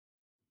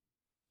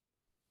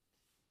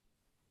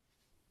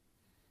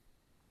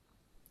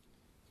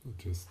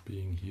just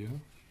being here,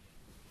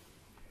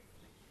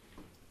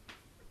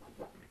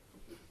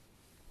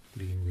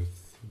 being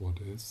with what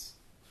is.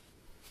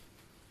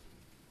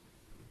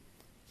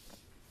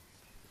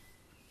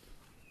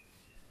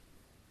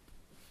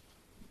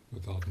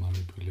 Without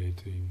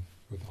manipulating,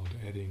 without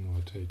adding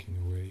or taking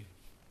away.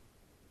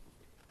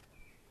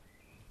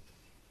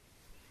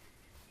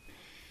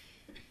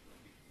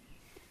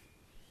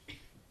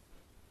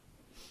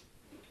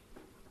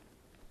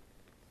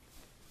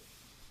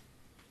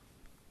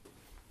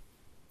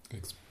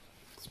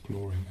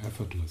 Exploring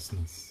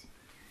effortlessness.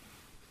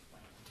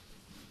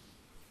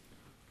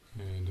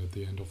 And at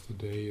the end of the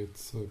day,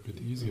 it's a bit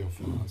easier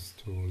for us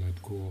to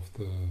let go of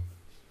the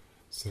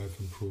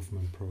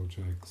self-improvement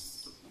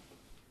projects.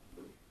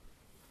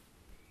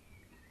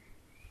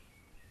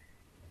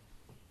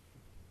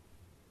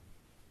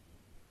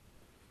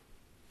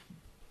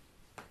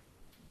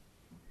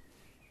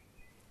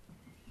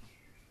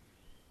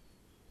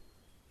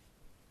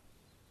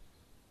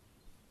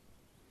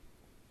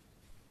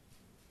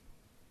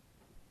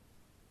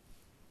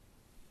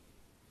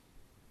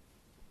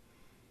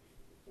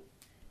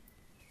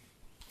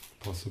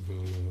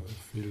 Possible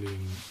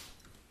feeling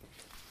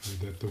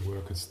that the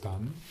work is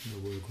done,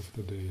 the work of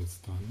the day is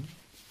done.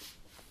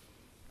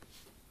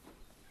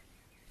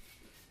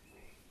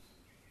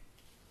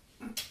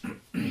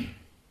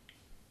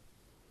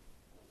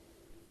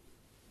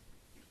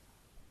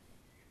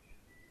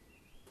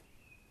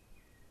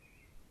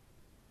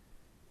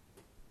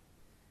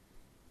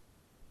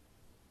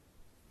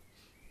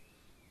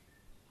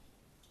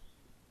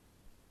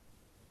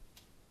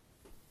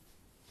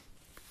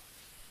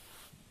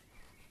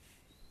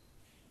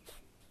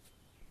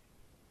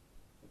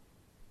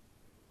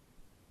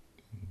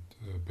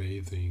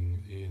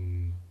 Bathing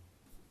in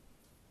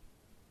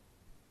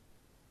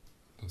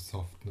the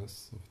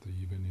softness of the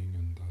evening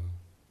and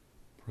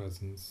the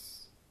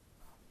presence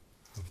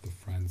of the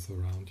friends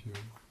around you.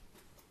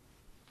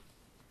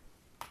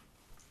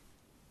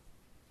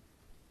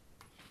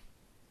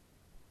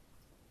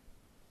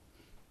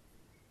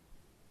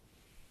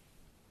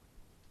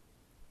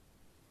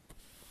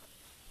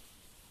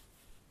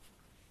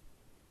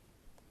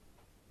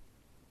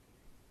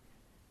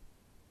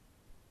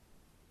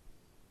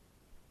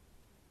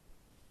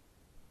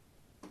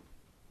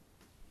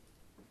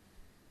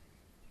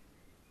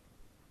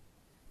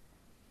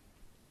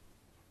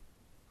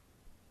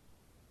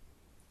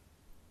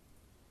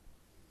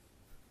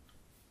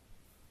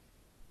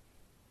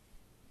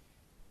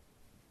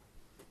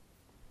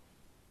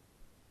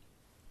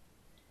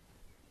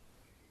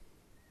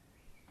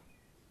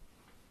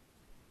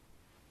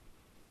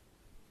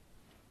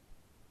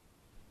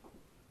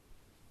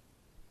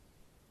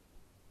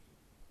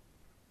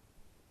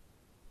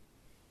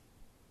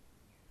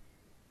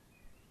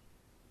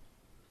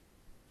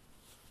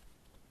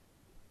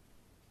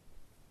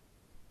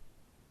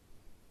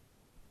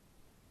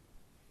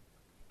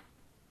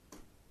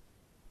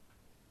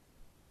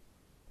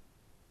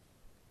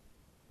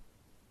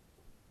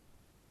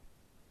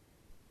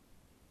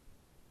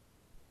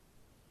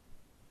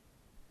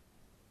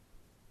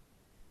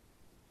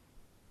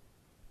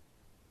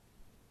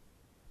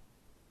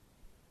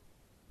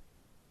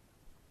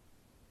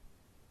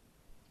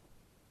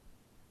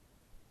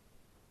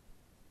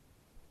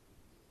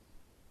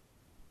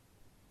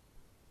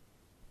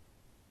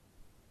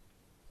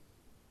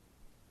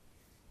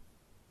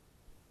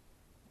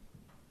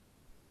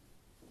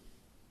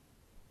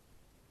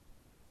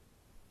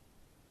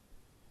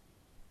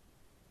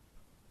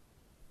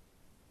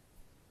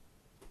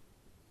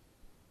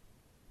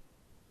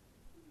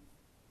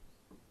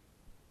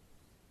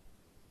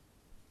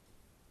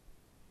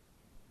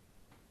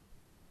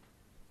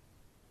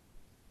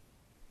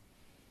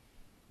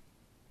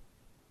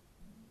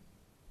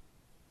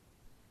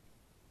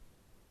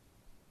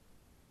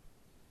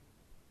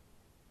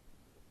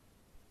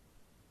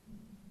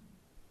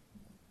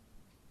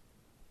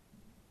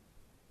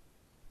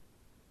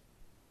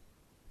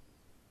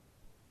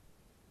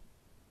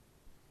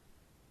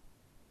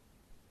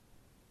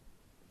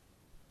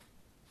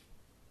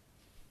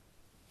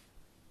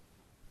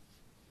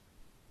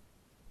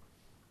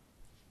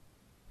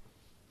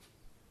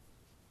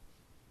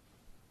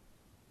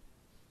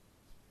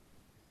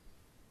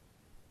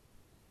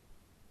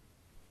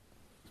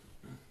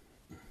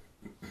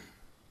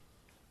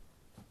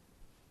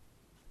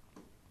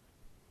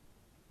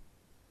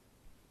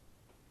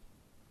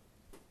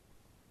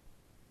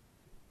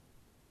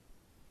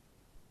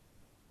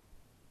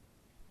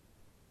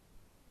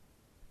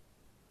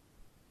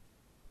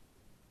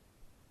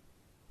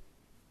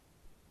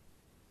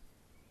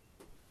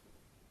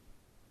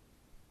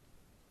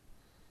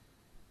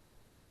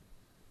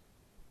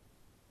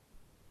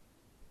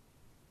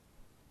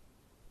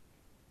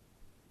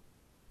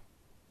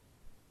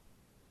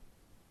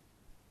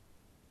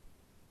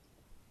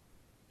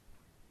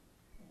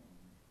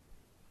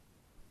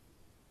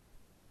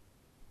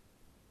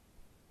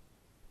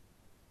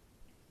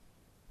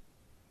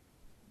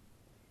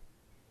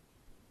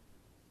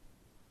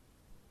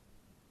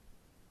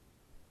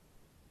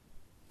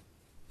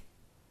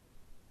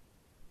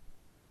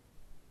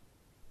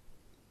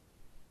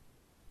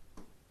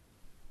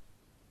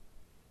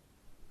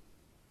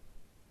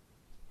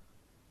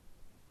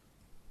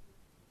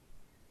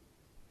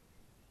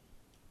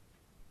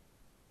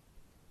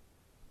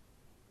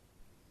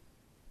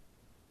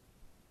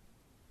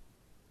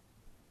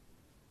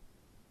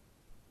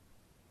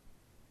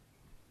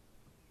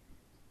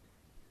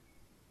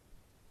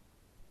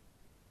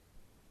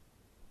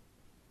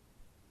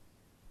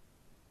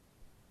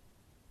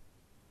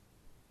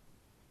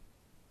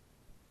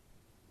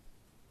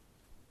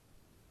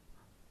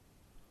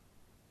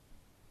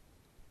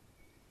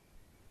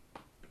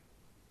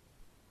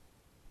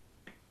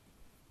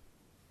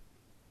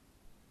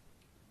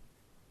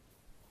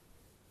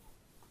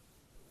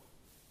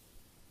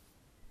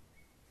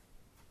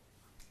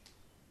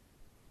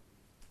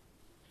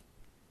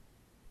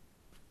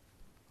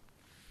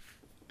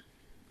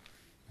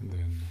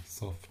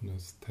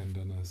 softness,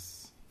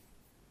 tenderness,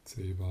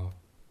 Seva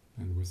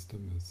and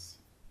wisdom is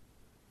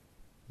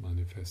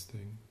manifesting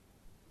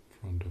in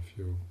front of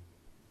you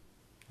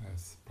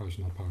as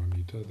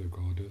Prajnaparamita, the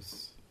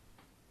goddess.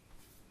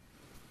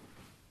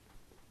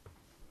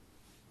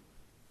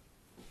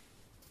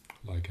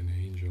 Like an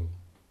angel.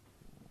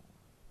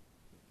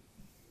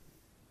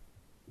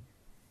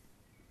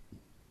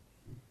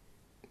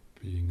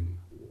 Being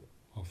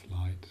of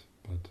light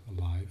but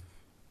alive.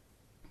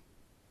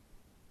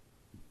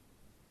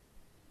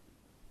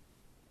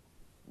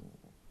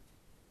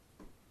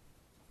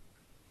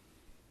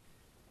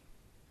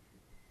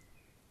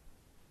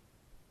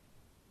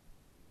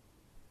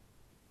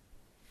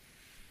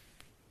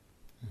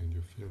 And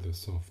you feel the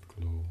soft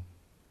glow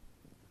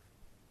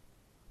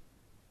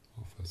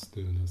of a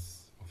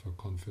stillness, of a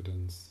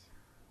confidence.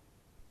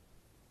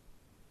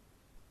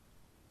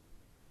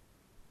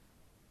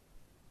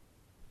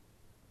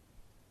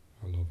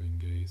 Her loving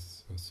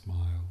gaze, her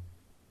smile,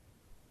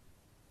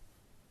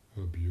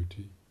 her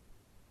beauty.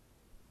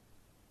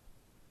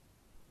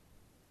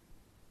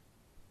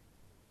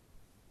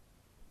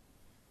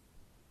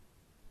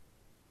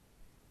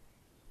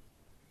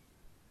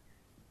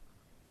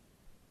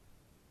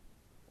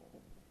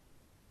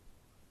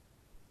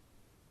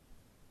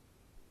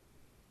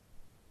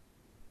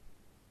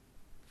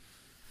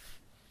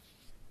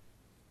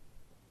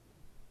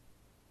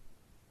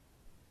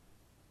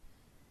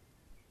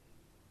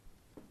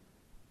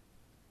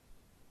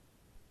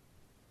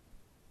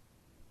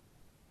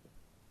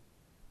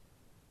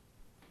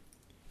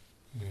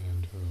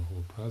 And her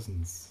whole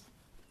presence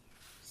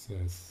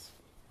says,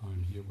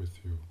 I'm here with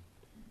you,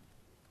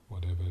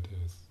 whatever it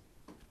is.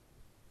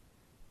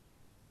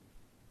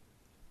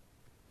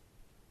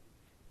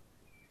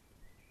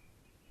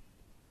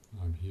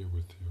 I'm here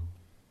with you,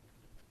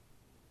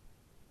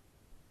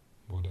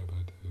 whatever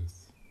it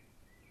is.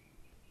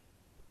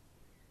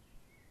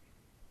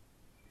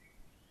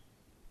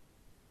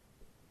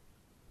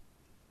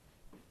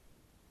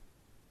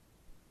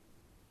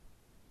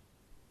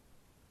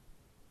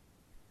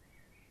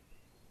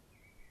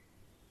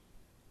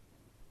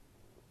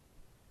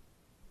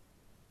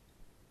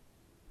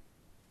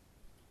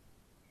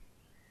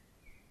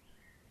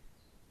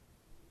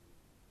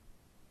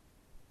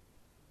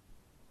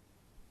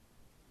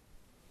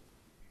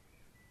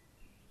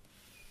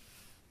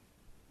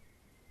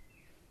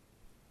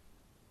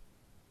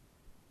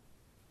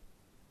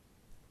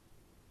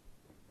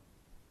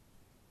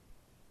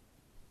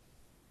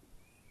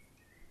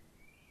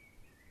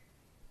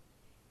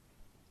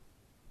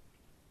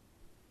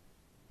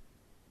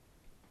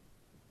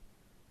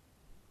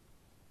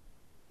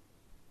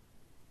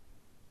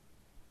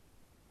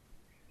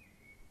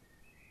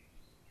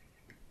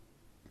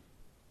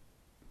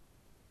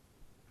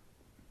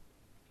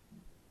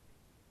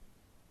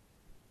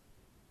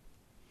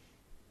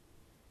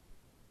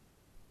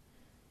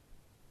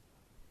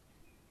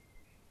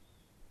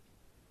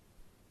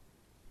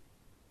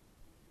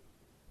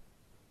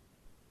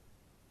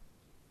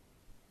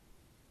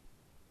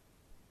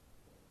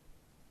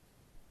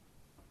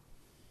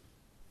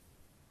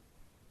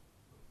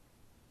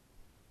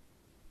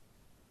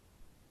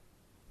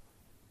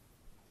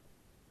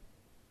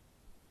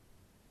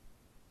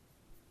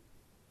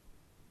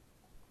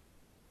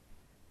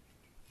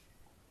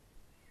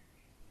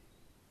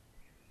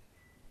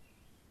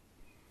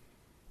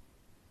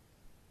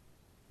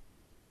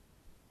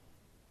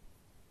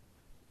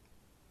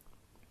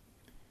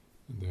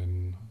 And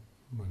then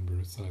when we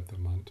recite the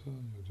mantra,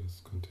 you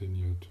just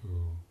continue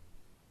to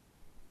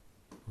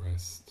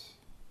rest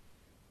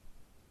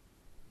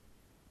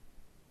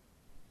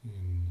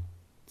in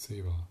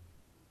Seva.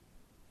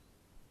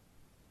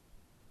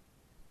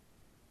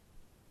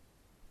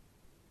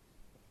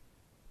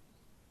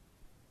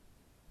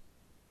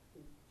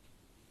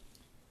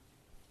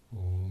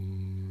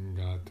 Om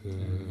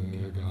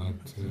Gate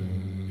Gate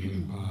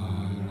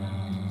Para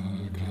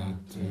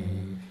Gate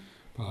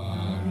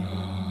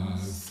Para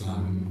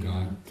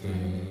Samgate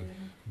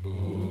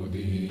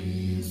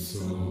Bodhi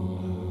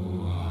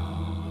Soha.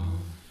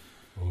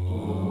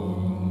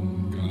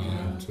 Om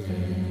Gate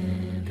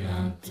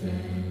Gate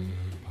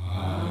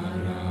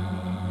Para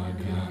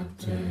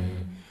Gate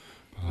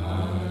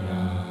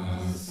Para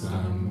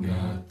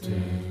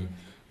Samgate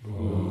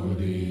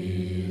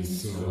Bodhi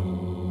Soha.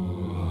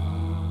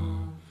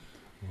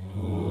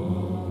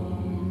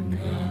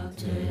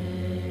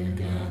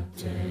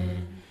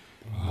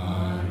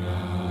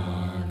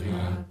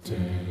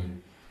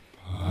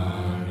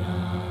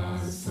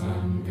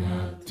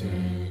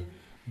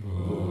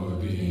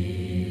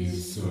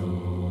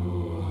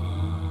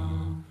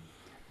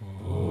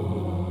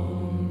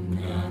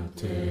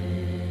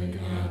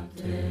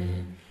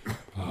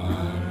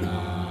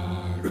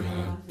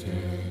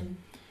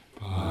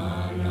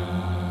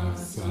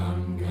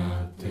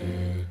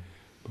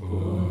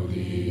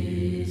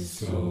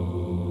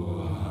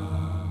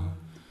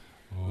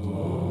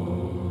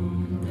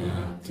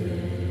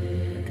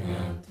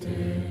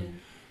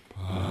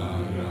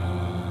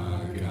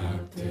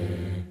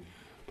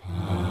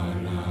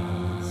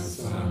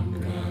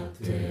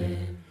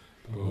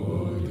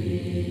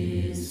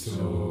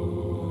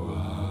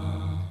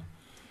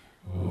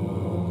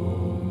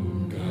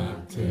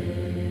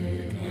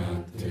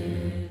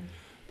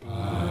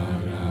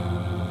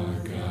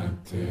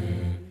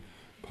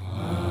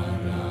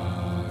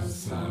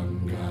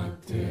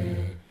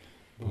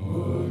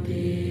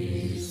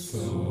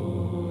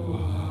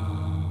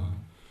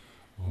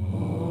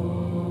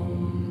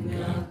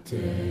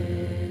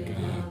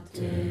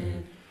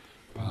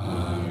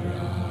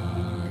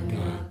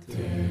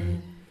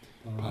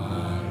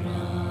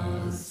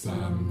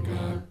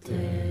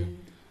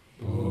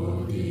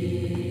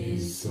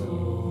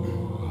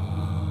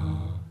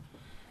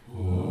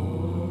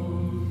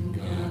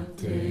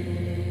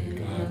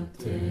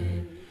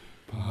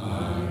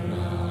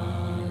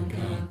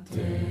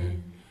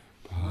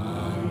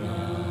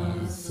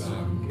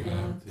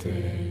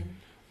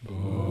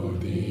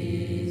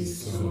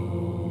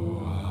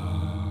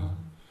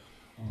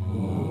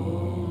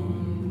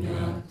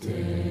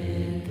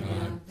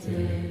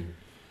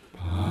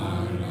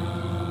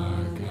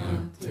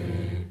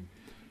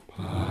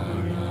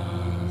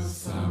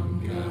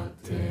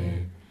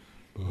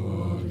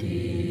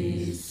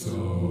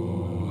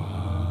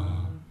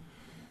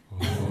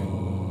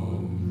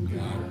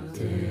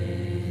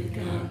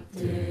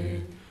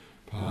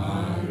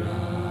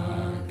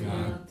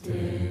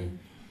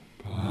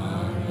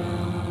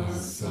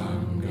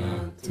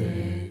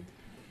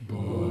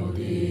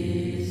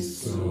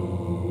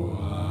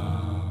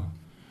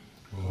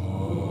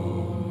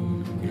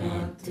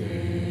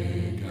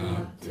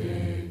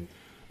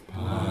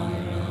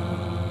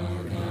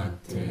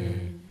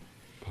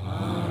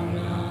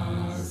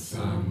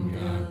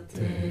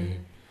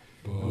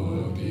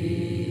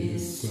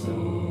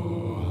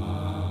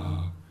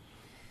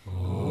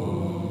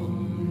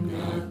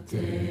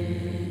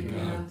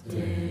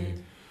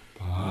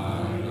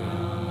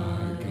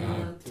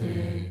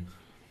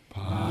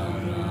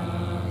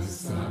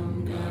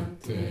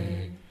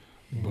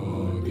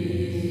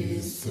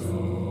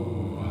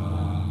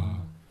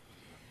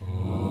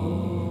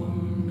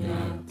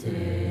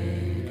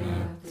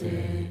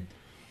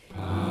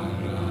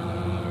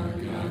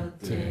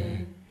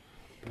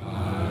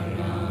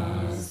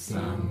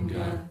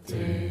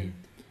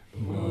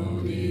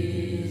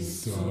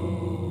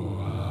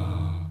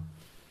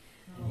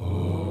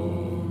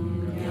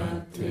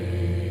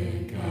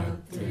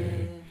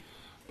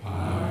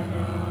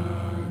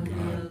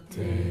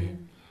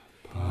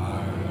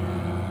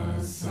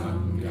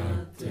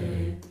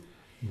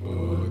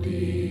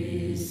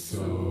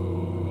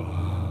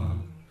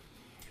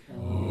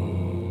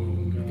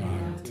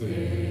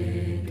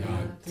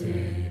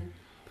 gate,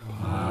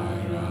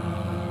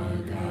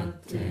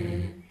 paragate,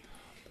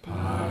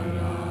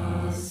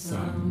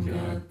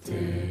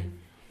 parasangate,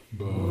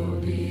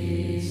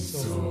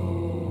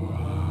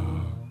 bodhisoha.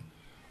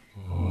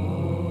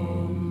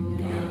 Om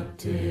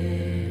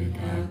gate,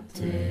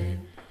 gate,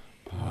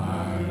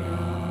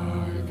 paragate,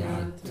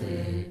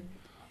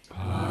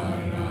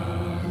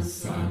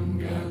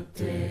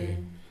 parasangate,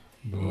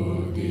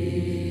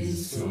 bodhisoha.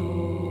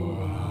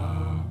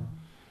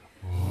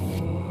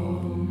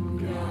 Om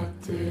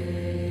gate,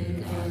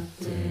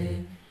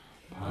 gate,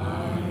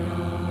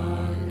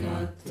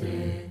 paragate,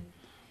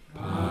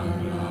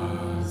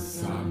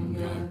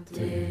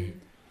 parasangate,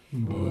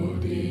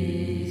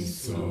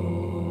 bodhisoha.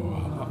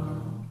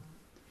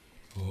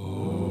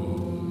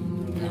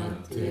 Om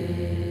gate,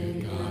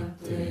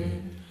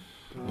 gate,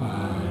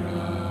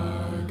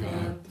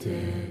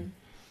 paragate,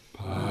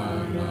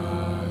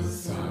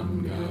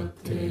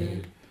 parasangate,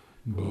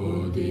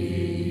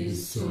 bodhisoha.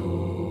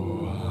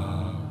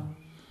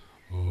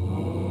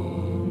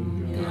 Om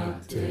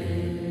gate,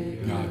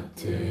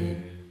 gate,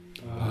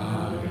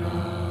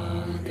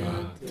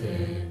 paragate,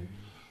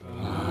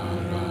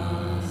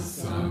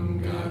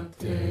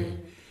 parasangate,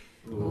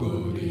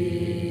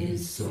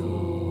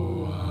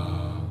 bodhisoha.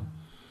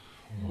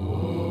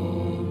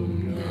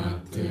 Om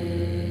gate,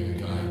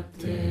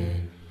 gate,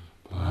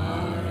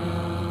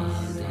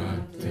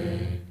 paragate,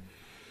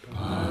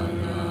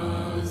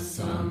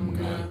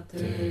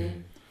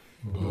 parasangate,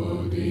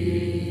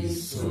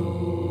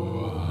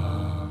 bodhisoha.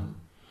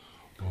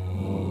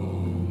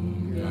 Om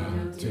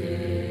gate,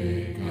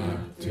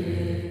 gate,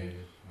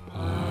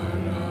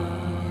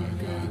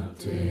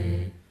 paragate,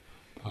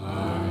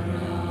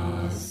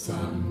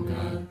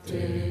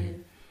 parasangate,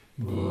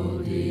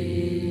 bodhisoha.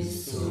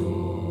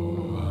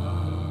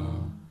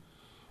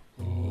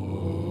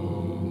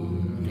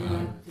 Om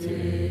gate,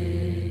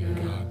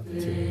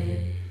 gate,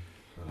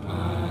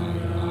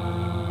 paragate,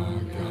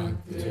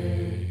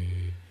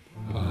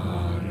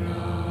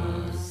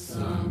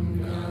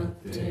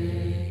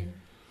 parasangate,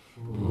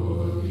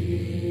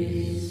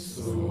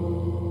 bodhisoha.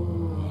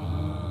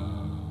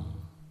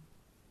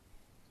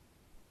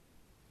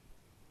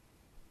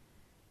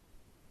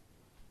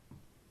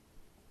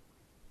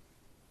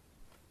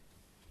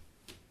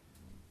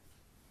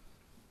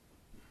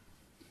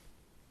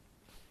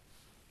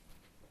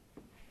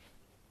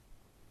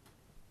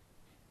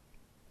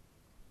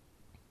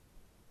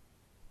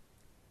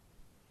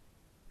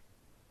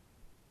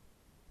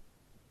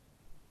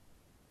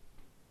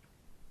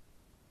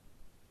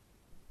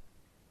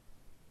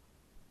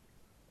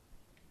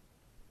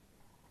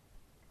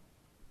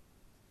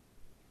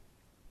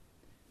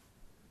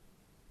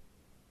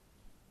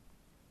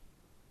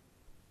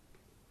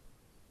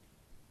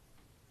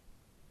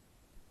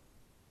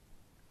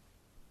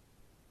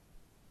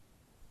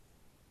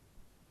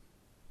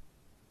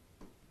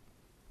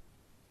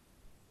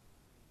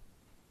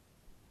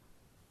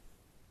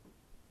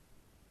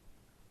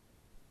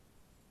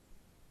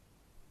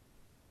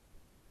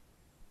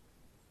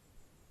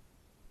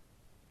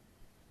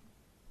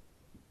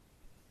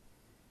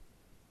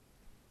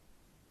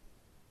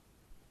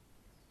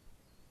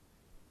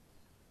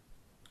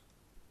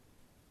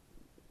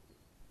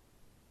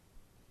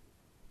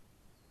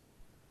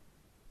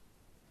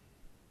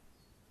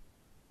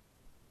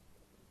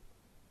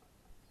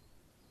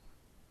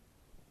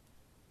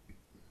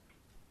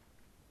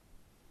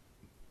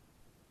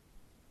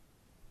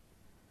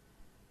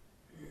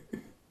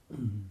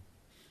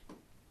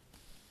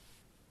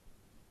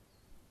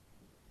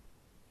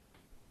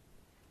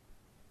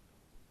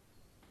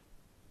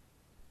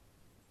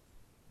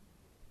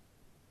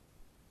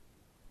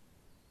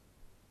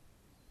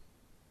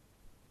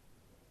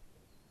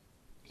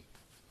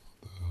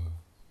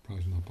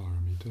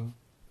 Prajnaparamita,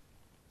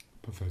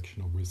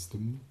 perfection of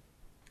wisdom,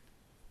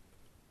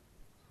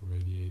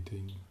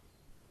 radiating,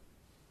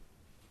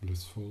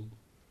 blissful,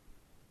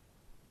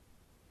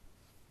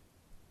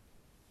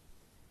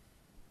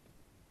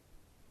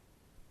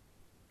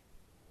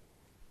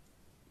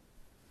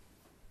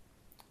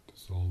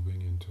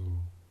 dissolving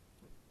into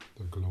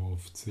the glow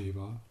of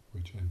Tseva,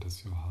 which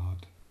enters your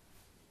heart.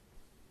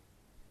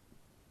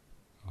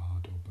 Your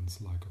heart opens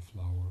like a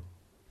flower,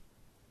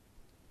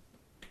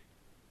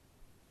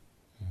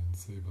 and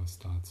Tseva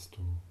starts to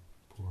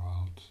pour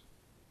out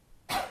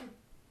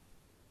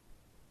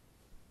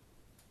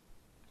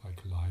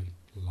like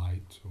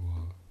light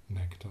or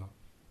nectar,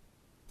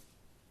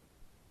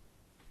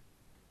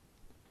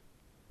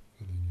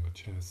 filling your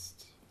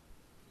chest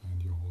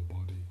and your whole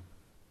body,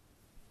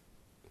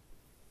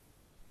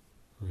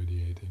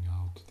 radiating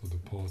out to the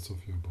pores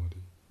of your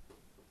body.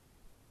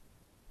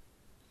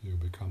 You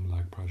become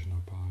like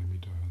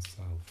Prajnaparamita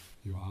herself.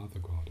 You are the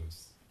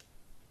goddess.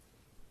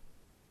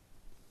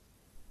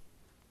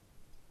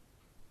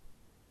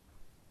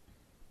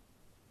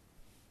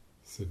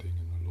 Sitting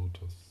in a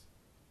lotus.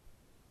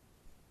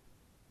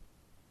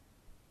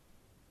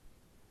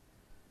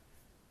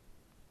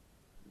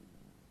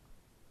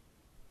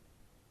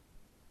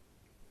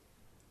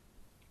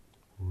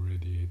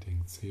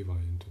 Radiating Tseva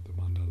into the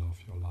mandala of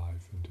your life.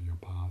 life, into your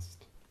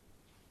past,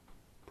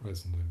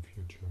 present and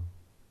future.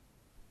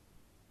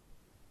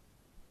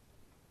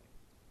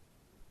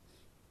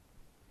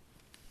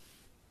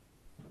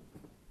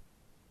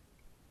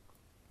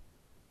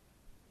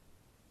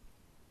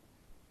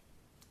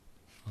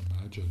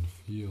 Imagine,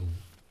 feel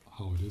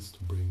how it is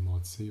to bring more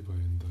Seva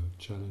in the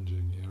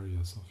challenging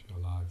areas of your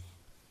life,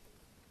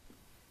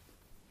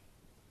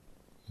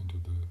 into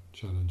the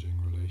challenging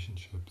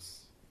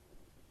relationships,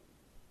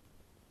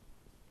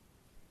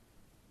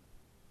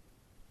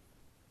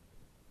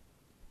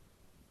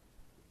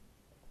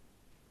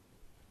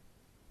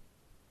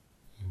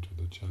 into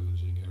the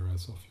challenging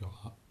areas of your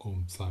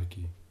own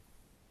psyche,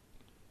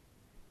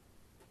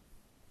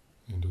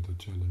 into the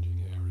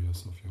challenging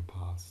areas of your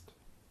past.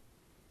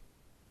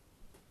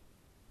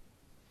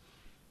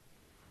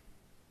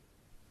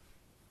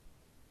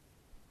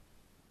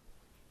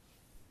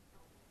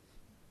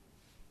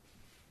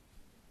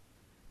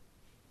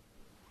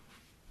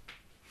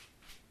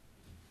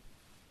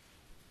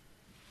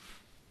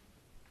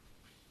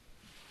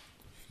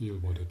 Feel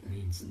what it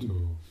means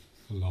to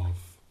love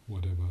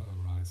whatever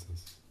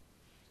arises.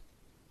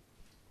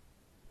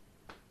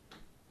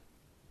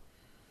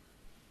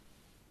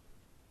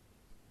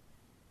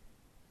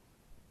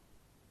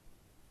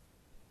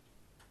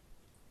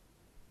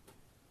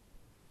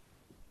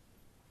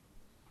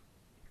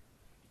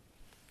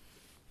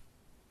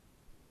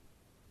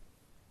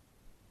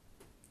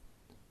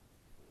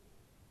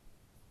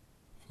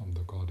 From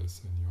the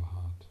goddess in your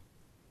heart,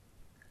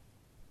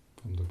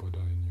 from the Buddha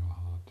in your heart.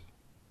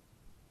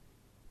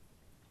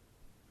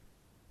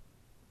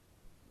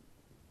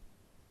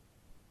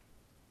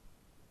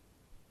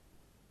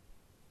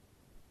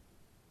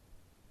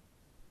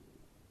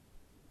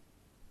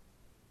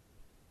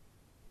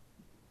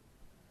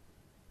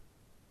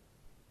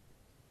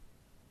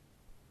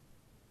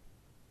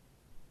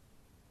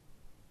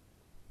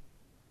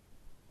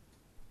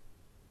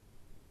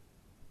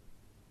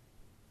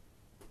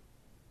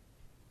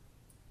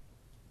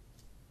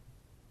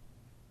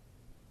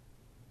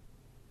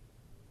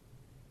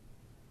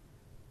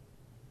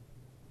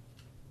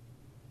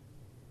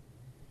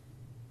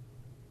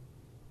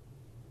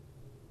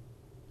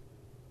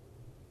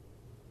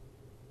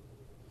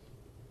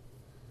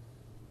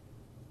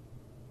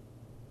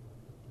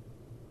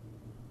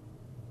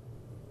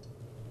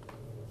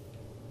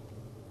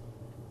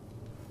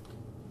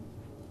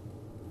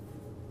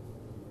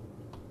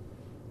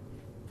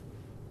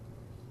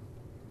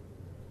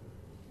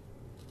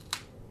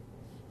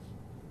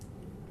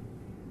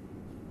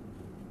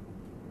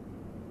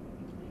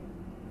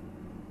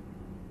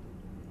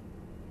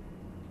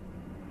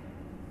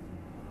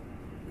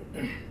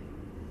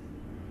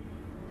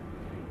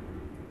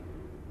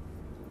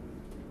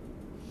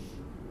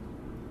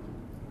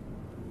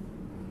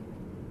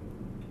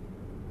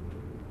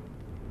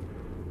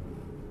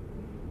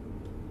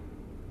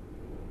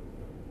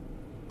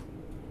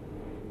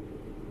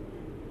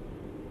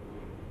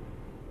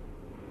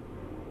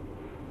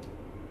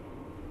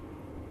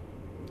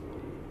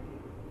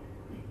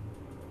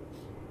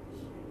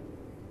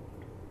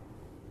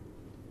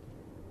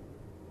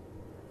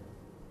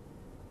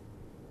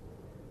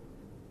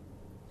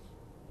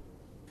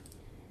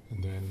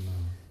 And then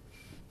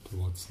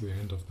towards the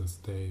end of this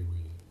day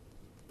we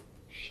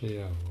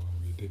share or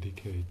we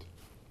dedicate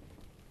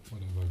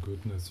whatever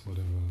goodness,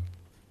 whatever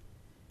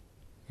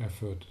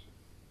effort,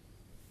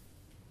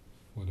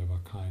 whatever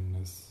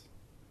kindness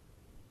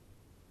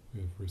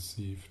we have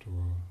received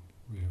or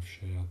we have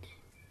shared,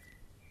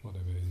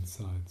 whatever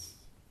insights.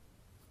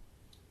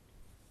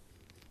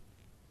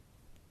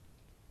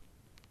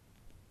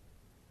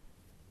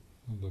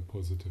 And the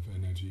positive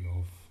energy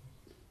of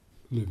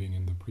living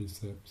in the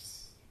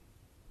precepts,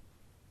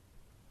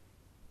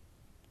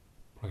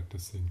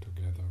 practicing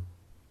together.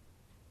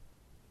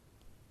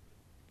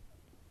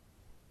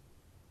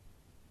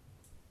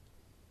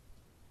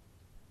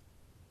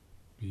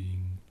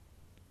 Being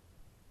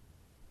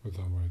with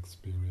our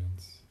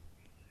experience.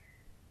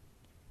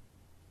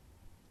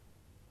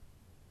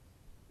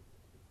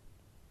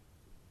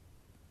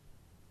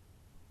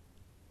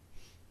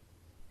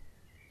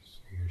 So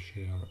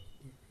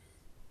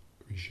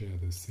we share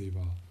the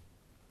seva.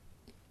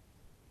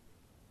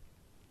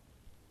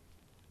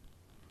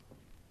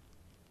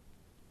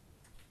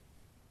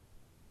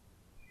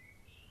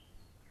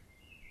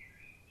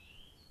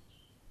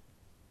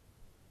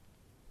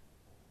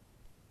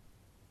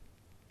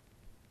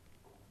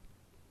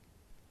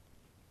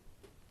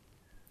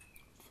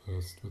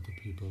 First with the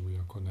people we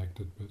are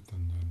connected with,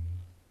 and then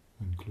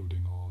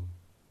including all.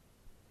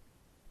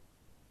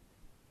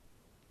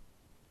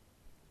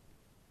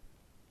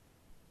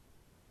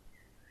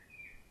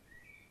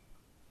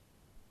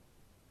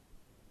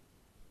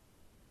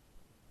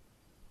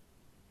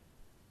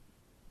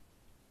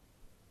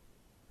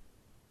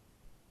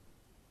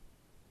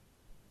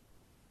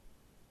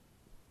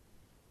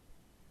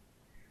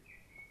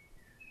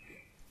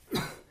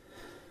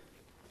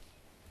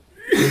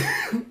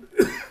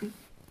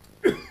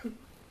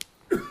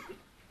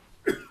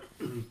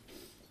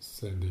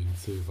 Sending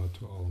seva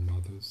to our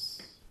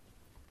mothers,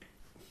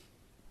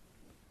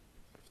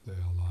 if they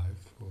are alive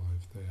or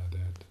if they are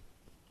dead,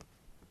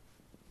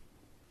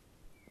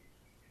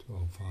 to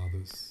our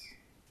fathers,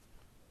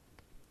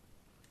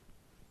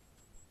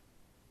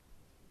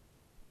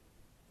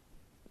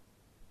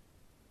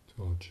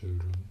 to our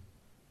children,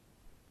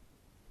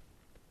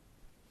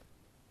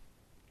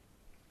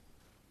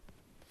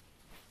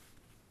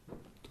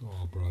 to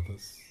our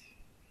brothers,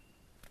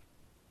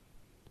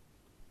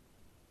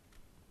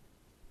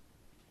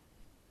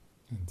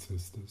 and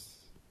sisters,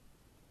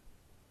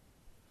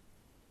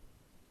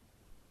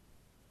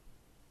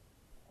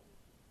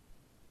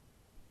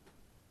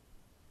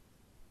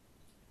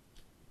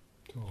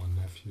 to our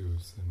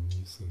nephews and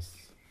nieces,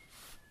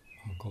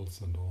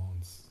 uncles and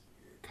aunts,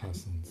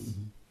 cousins.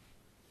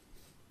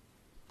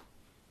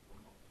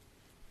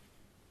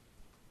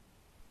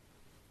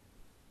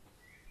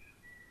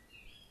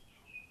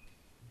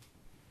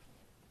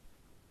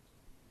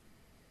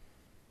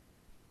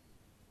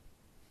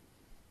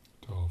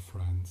 To our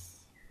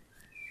friends,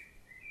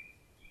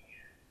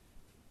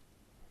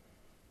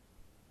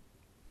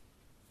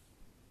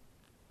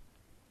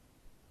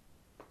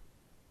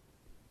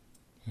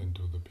 and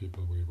to the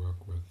people we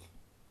work with.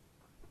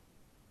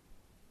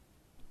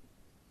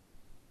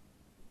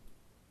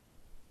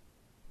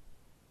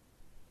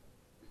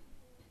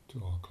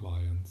 To our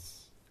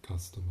clients,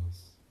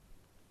 customers.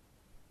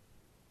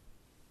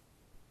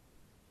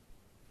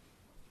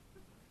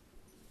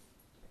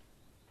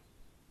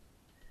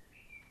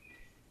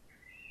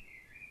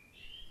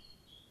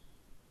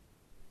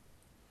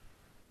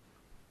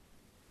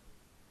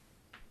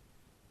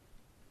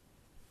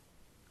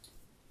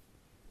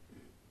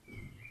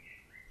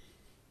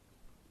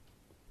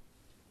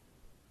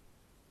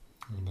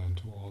 And then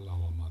to all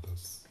our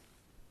mothers.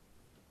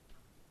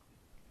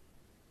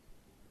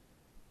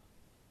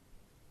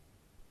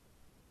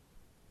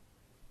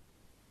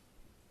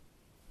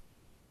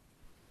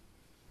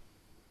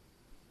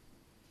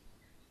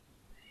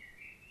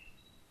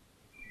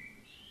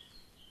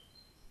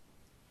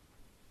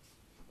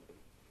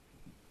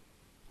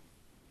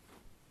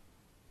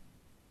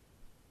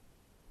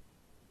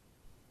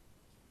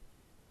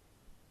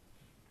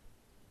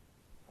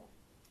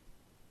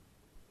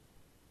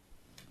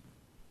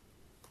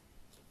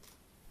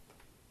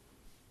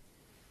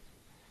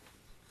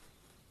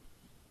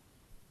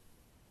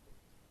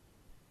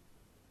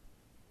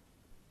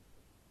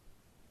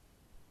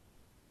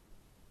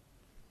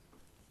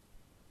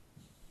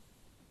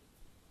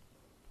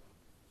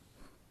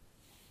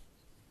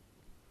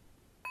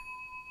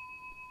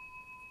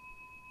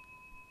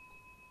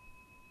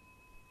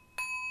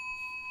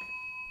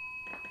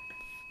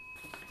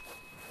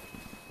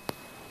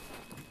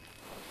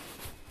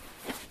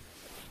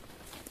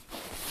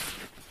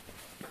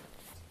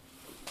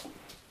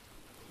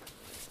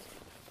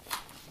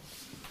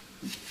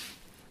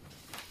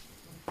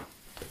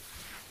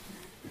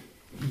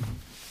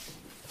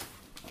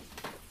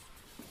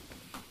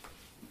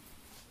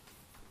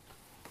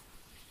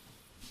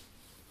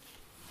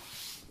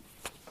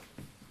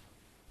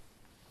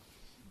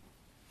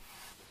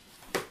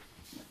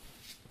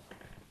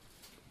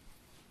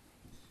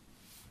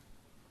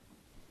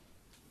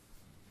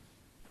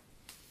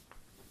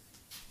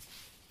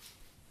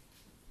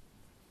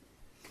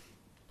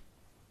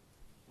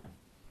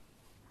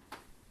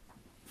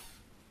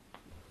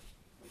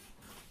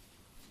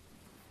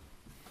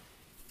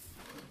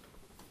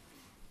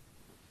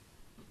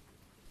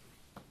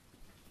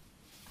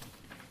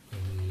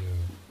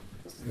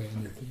 Is there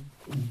anything?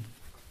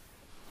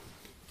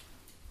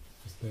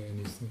 Is there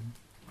anything?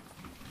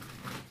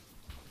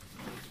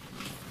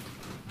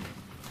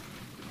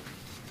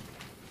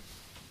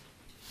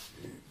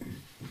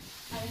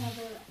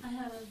 I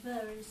have a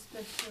very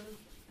special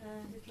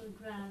little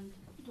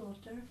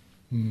granddaughter.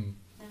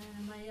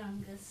 My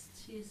youngest,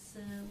 she's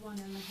 1.5,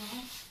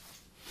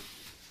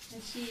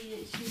 and she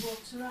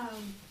walks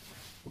around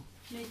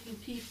making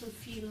people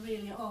feel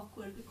really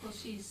awkward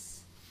because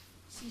she's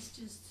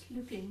just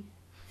looking.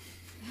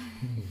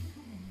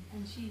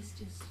 And she's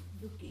just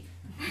looking.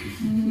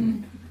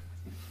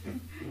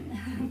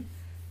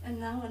 And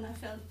now when I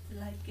felt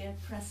like a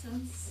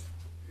presence,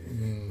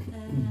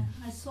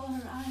 I saw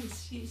her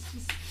eyes. She's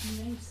just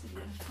amazing.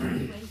 I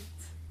can't wait.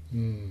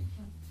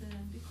 But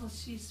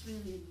because she's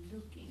really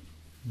looking.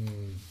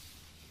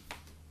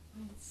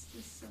 It's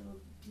just so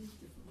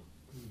beautiful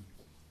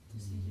to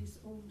see this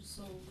old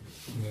soul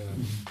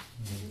in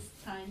this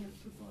tiny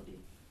little body.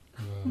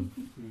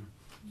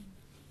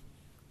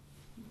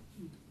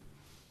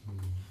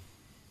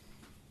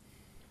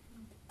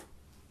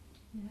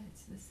 Yeah,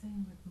 it's the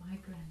same with my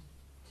grandchild.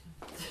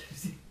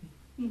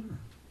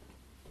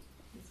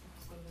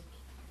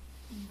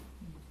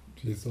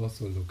 She's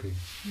also looking.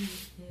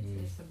 Yes,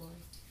 it's a boy.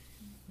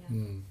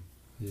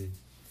 Yeah.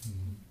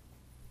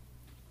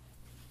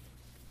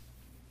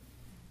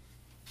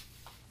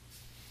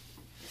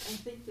 I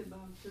think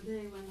about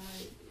today when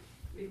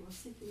we were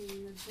sitting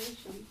in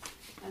meditation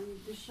and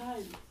the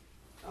child,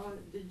 or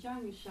the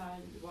young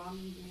child, 1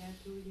 year,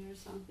 2 years,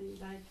 something,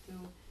 like to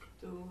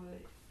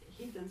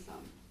hidden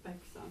back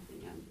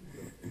something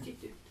and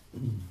tick it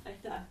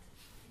like that.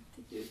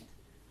 Tick it.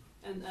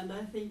 and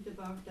I think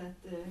about that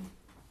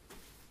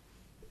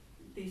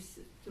this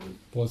to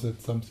Was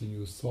it something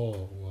you saw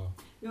or?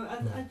 no,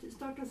 I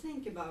start to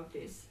think about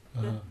this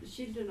that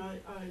children are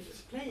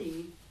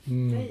playing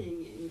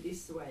in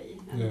this way,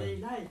 and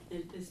Yeah.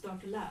 they start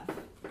to laugh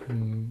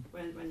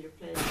when you're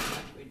playing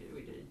that with a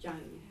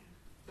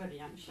very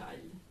young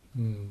child.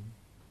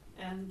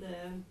 And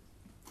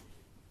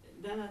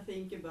then I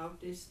think about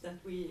this that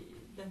we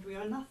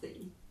are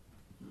nothing,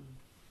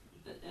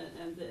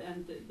 and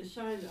the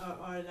child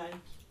are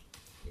like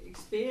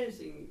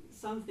experiencing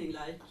something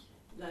like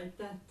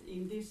that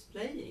in this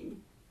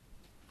playing.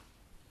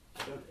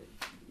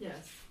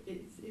 Yes,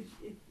 it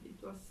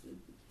was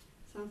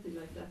something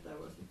like that I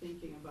was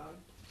thinking about.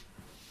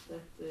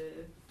 That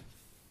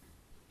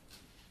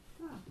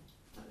I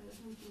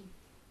don't know.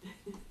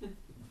 It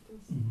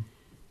was,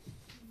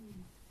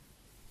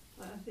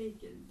 I think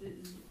the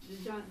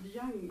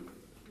young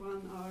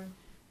one are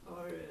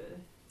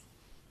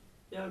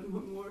they are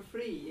more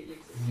free,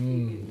 like,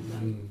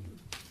 than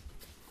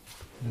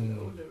the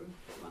older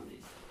one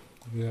is.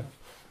 Yeah.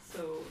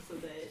 So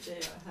they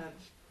have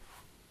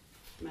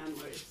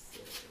memories,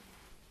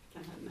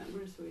 can have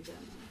memories with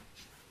them,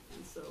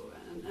 and so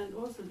and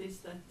also this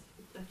that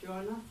you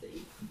are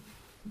nothing.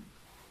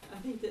 I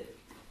think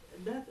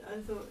that I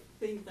also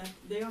think that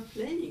they are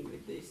playing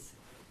with this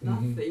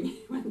nothing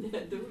when they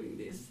are doing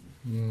this.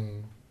 I don't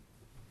know.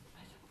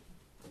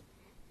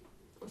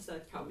 Was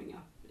that coming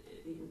up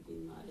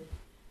in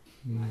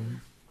my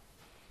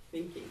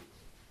thinking?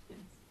 Yes.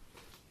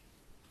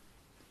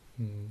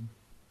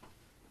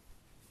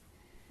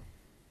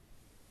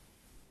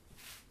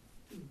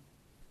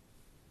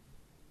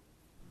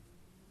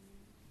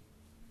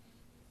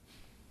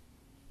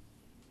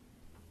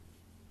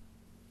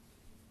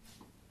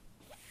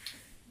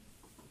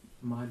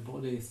 My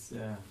body is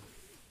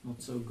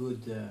not so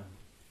good to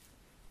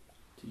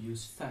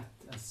use fat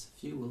as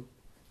fuel,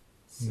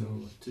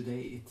 so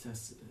today it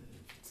has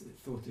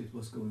thought it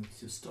was going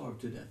to starve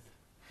to death.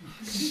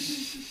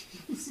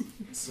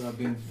 So I've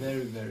been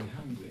very, very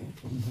hungry,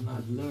 and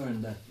I've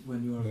learned that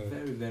when you are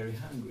very, very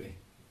hungry,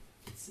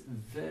 it's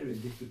very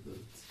difficult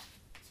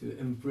to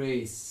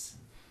embrace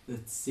the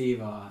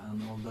tsiva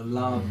and all the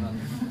love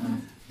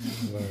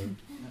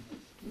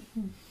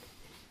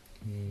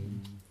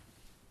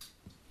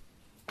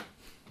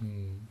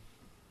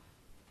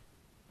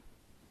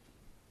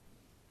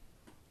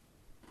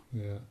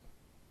Yeah.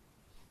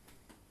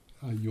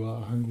 You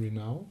are hungry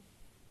now?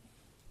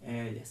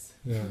 Yes.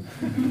 Yeah.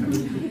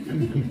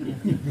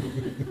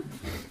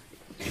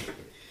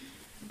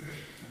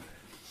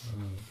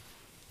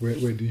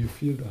 Where do you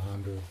feel the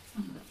hunger?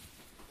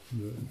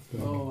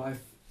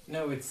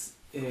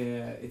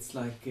 It's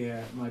like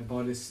my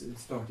body's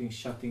starting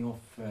shutting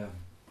off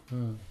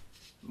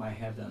my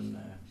head and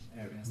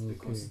areas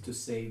because to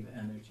save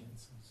energy and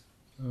so.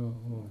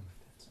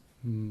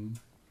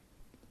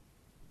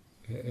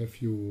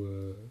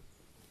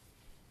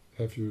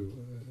 Have you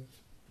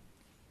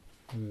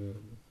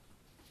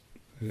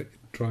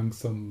drunk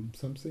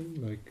something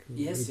like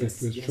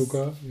with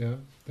sugar? Yeah,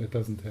 that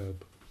doesn't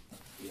help.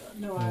 Yeah,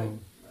 no,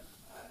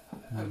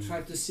 I've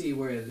tried to see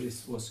where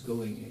this was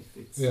going. If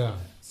it's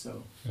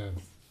so. Yes.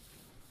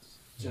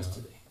 Just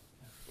today.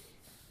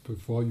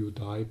 Before you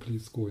die,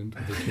 please go into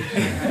the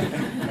kitchen.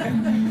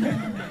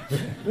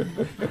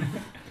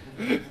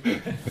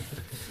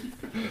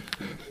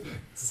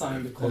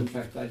 Sign the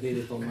contract. I did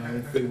it on my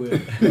own free will.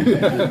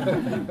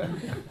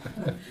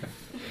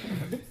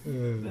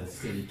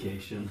 That's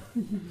dedication.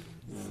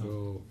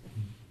 So,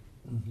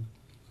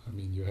 I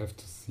mean, you have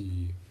to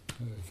see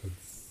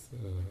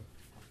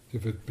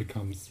if it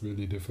becomes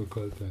really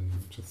difficult, then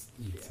just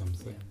eat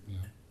something,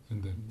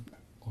 and then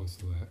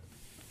also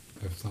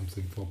have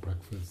something for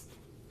breakfast.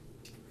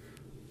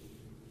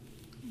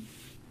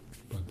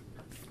 But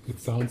it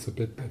sounds a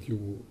bit that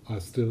you are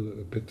still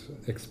a bit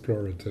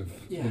explorative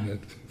in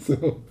it,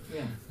 so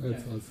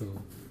that's also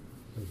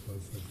good.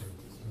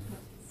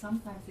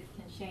 Sometimes it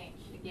can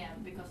change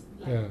again because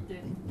the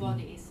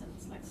body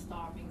isn't like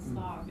starving,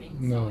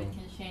 No. so it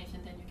can change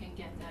and then you can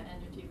get that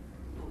energy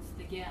boost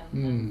again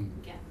and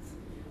get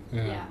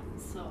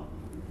so.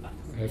 But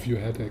have you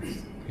had an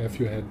I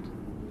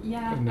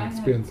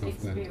experience have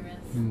of that?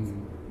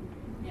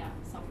 Yeah,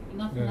 something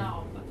not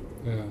now but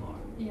before.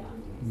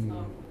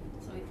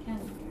 So it can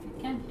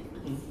change.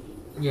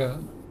 Yeah,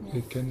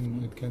 it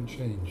can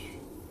change.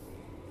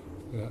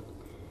 Yeah.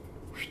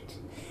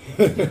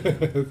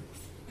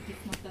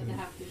 It's not that they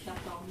have to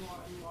shut down more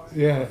and more.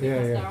 Yeah, because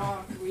there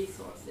are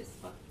resources,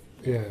 but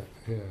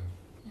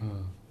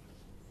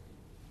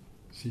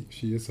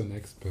She is an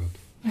expert.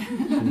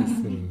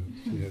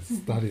 She has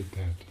studied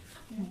that.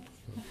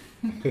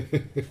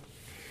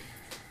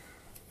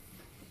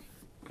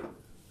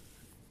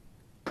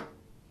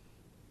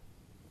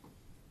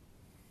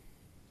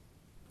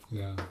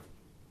 Yeah.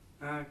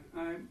 I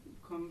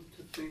come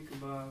to think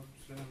about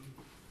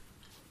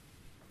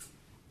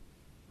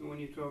when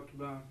you talked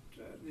about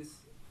this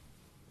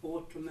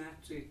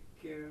automatic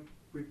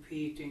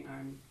repeating.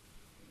 I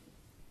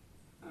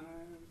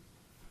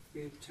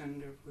feel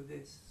tender for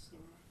this. So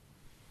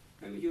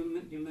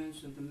You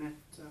mentioned the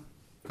metta.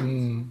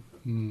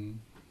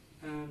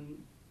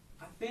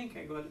 I think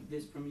I got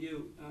this from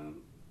you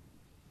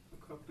a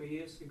couple of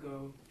years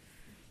ago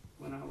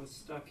when I was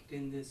stuck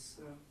in this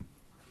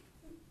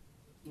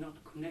not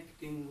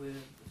connecting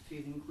with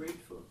feeling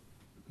grateful.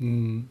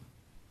 And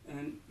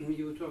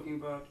you were talking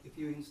about if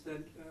you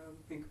instead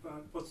think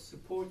about what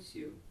supports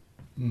you,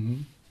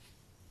 and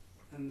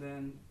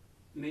then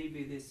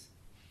maybe this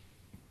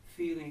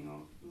feeling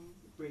of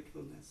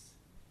gratefulness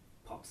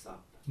pops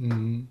up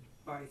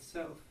by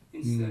itself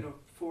instead of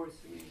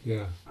forcing it.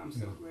 Yeah. I'm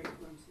so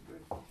grateful, I'm so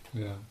grateful.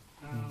 Yeah.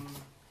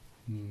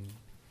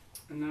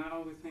 And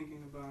now we're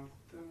thinking about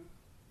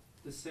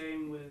the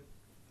same with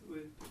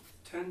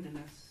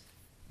tenderness.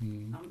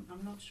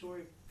 I'm not sure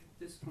if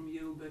this is from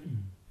you, but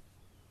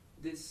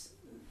this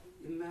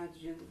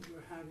imagine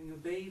you're having a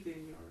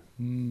baby or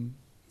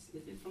is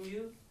it from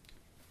you?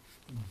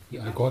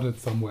 Yeah, I got it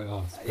somewhere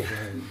else, but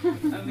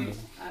I mean,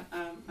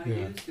 I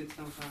use it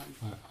sometimes.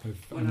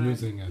 I'm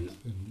using it.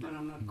 When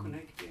I'm not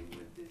connecting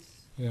with this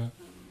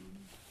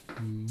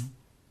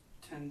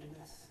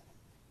tenderness.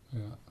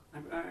 Yeah. I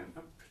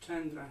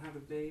pretend I have a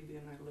baby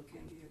and I look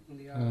in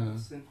the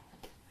eyes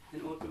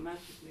and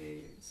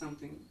automatically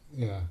something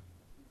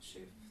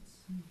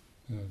shifts.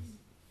 Yes.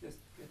 Just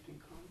get in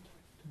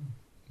contact.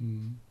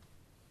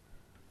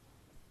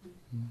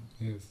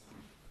 Yes.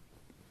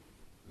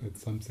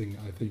 It's something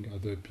I think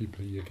other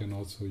people here can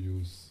also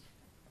use,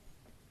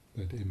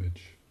 that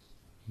image.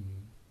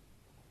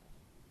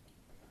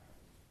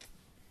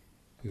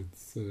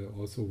 It's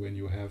also when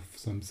you have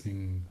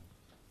something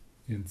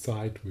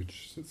inside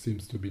which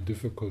seems to be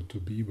difficult to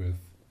be with,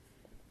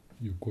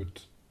 you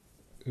could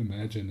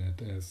imagine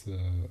it as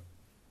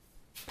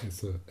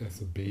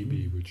a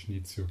baby which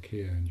needs your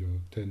care and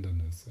your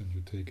tenderness, and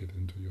you take it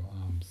into your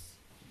arms.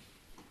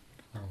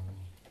 Oh,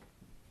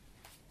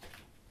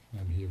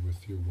 I'm here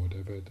with you,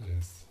 whatever it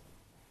is.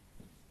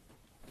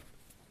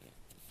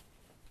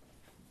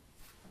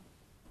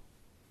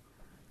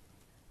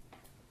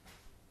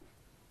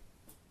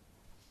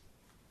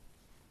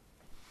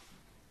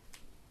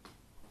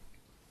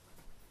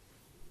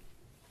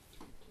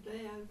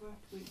 Today I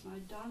worked with my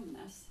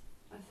dullness.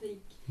 I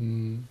think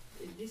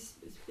this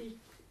speak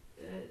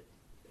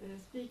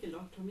a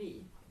lot to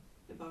me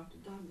about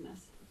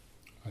dullness.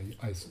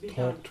 I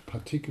talked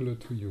particular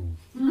to you.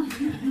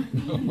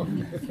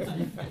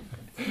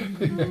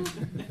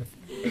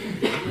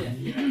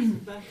 Yes,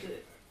 but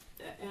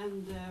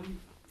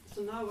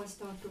so now I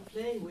start to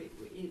play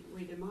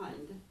with the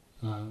mind,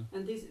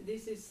 and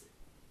this is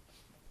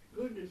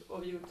good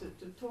of you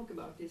to talk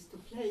about this, to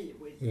play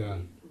with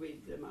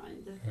the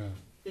mind,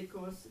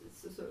 because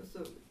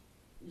so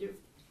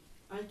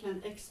I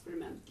can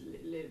experiment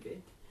a little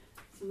bit.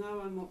 So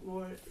now I'm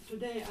more.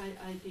 Today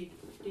I did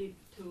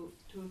to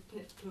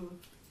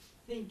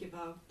think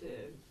about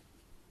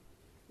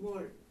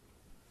more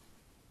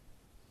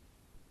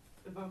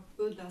about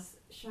Buddha's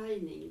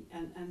shining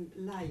and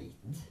light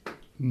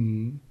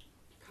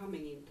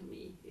coming into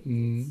me.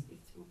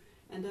 It's more,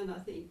 and then I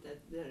think that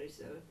there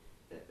is a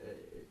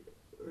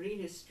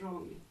really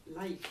strong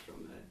light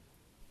from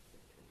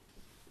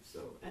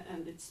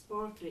and it's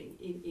sparkling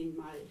in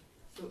my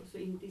so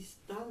in this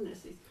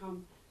dullness it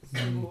comes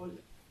small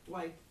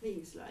white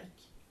things like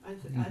I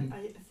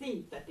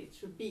think that it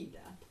should be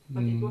that,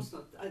 but it was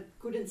not. I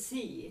couldn't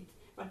see it,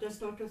 but I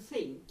start to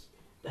think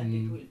that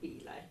it will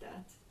be like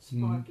that,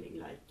 sparkling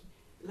like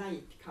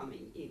light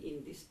coming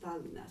in this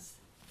dullness,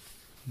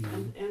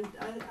 and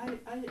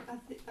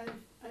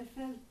I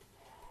felt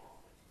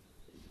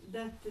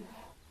that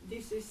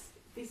this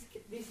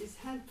is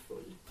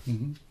helpful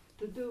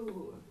to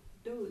do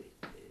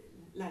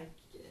like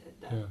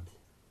that,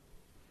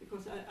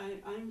 because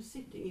I'm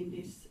sitting in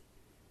this.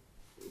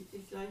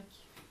 It's like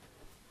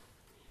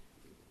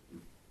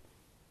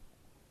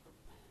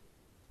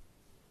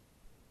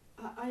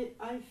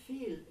I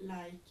feel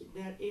like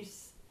there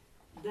is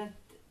that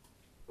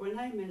when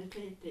I'm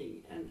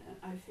meditating and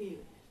I feel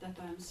that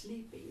I'm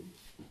sleeping,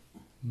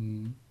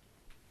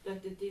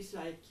 that it is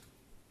like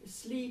a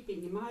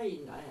sleeping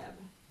mind I have.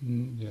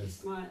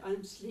 Yes.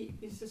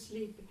 It's a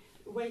sleep.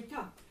 Wake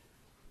up.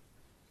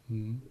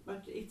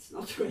 But it's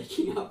not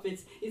waking up,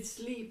 it's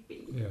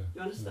sleeping. Yeah.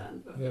 You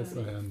understand? Yeah. Yes, I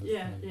understand.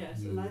 Yeah, yes,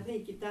 and I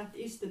think that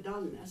is the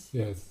dullness.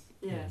 Yes.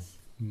 Yes.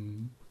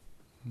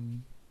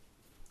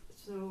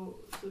 So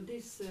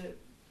this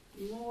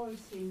more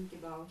think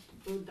about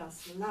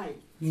Buddha's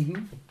light,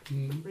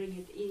 bring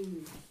it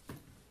in,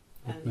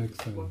 that and makes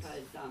sense. what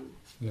I've done.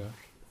 Yeah.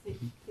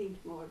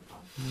 Think more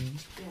about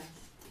Yes.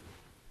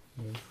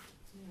 Yes.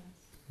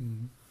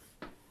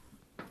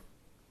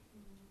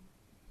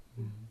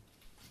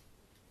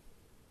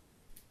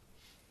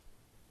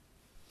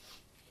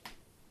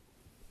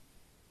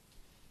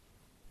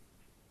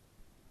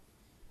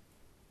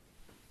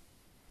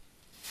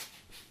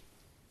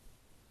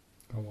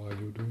 How are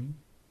you doing?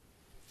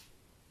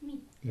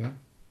 Me? Yeah.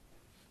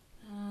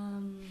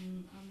 I'm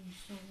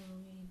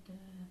struggling with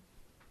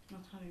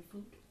not having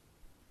food.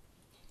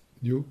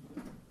 You?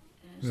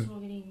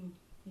 Struggling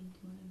with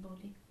my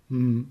body.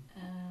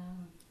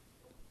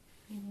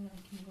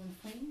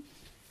 faint.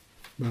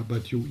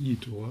 But you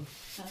eat, or?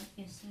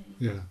 Yes, I eat.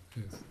 Yeah,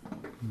 yes.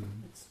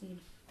 But still.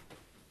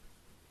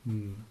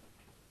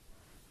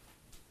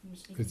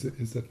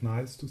 Is it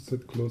nice to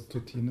sit close to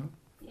Tina?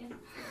 Yeah.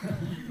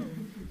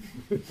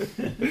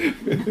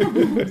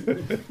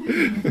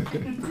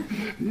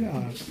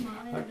 Yeah.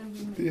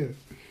 Yeah.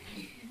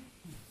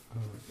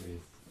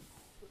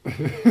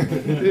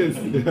 It is,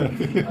 yeah.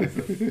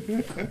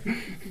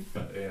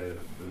 But the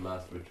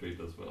last retreat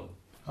as well.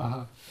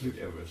 Took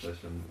every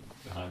session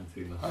behind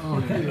Tina. Oh,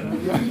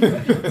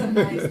 yeah. It's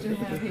nice to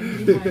have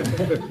him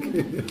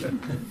behind.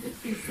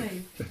 He's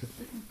safe.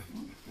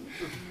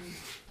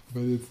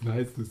 But it's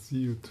nice to see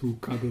you two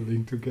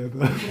cuddling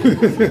together.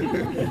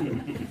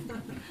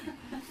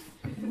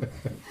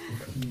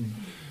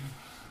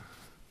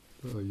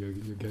 So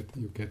you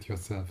get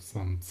yourself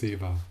some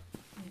seva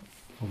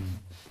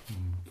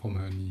from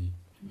her knee.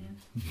 Yeah.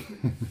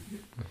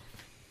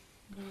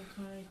 They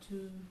try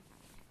to.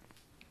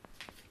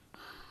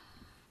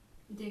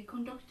 The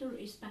conductor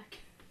is back.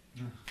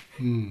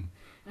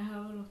 I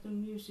have a lot of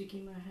music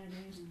in my head.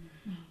 And it's,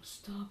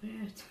 stop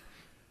it!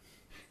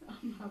 I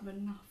have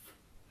enough.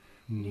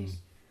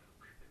 This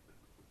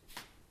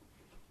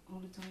all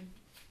the time.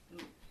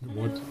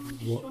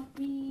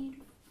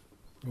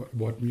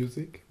 What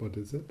music? What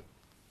is it?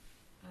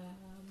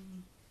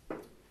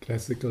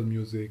 Classical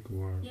music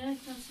or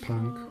classical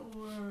punk?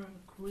 Or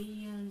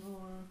Korean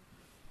or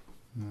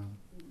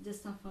the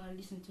stuff I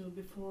listened to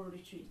before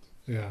retreat.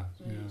 Yeah,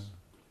 so it's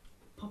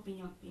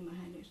popping up in my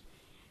head. It's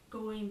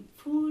going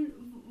full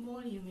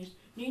volume. Is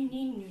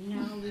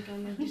now we're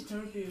gonna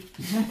disturb you.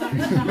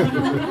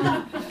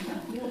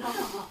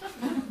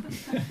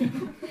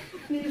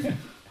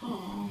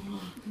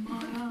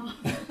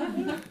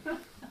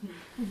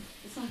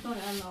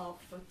 Sometimes I laugh,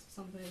 but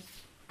sometimes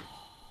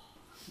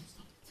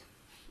stop it.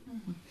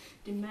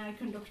 The male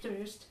conductor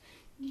is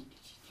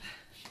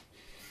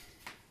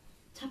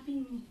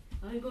tapping me.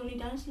 Are you going to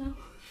dance now?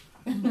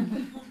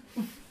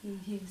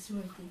 He's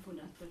waiting for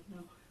that, but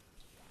no.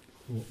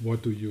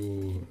 What do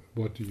you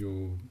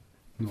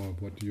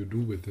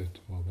do with it,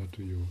 or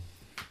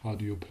how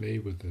do you play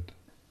with it?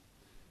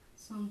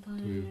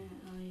 Sometimes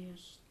I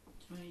just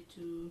try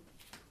to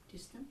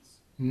distance.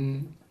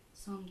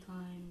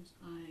 Sometimes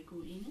I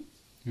go in it.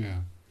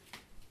 Yeah.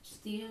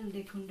 Still,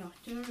 the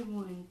conductor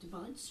won't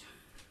budge.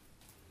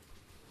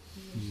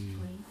 He just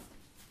plays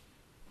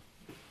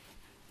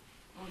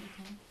all the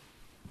time.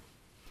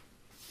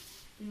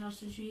 In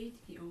last retreat,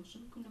 he also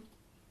conducted.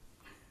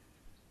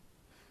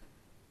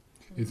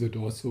 Is it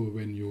also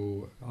when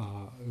you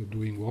are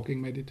doing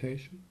walking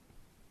meditation?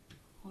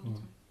 All the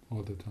time.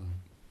 All the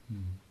time.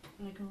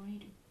 Like a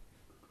radio.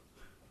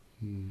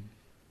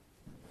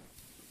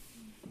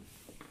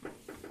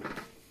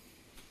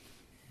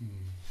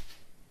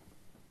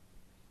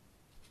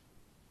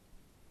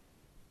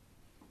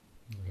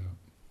 Yeah.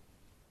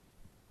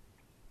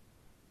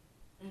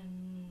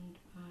 And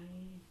I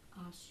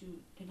asked you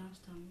the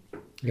last time.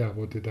 Yeah,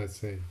 what did I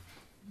say?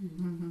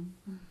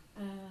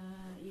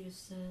 You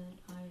said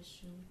I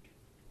should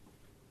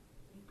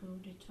go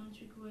the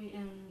tantric way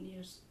and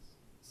just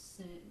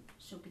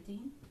soak it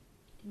in,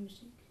 the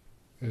music.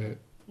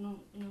 No,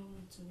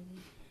 not so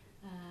really.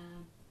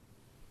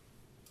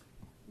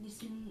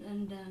 Listen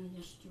and then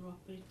just drop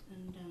it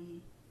and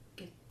then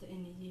get the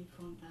energy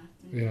from that.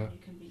 And then you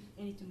can be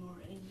a little more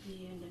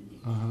energy and then you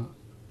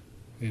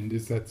And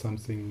is that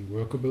something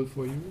workable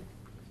for you?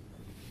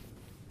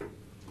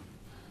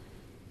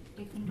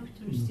 The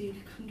conductor is still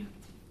the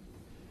conductor.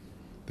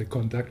 The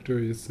conductor,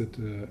 is it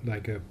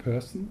like a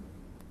person?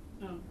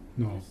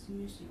 No. It's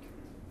music.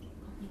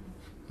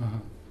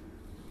 Yeah.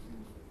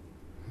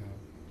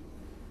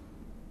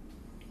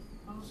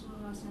 Also,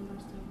 as I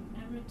last time,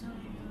 every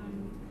time I'm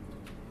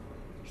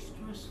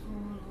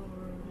stressful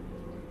or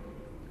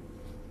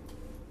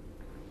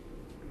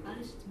I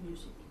listen to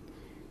music.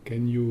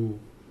 Can you,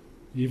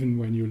 even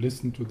when you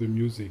listen to the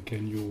music,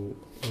 can you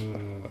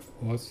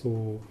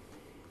also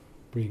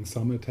bring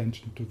some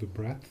attention to the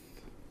breath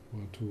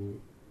or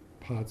to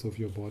parts of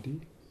your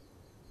body?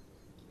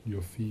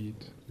 Your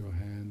feet, your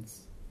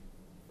hands?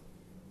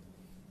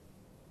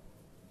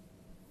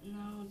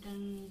 No,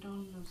 then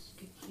dullness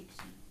kicks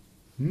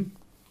in.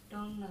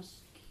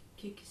 Dullness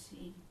kicks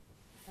in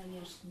and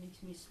just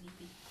makes me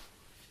sleepy.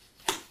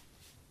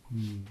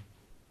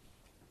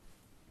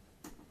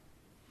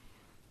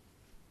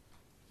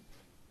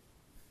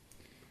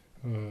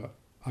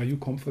 Are you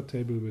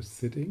comfortable with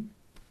sitting?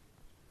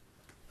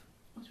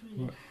 Not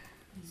really.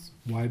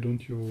 Why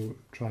don't you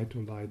try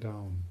to lie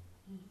down?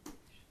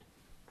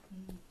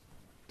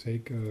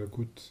 Take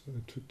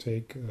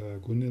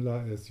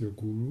Gunilla as your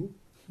guru.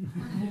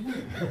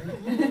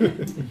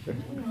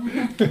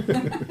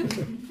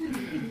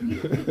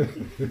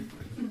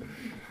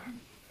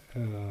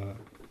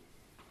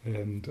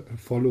 And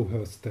follow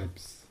her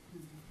steps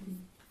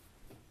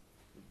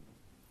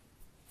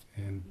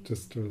and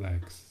just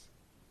relax.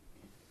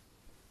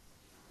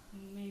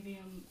 Maybe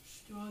I'm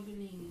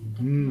struggling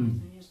that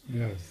month.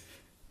 Yes.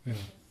 Yeah.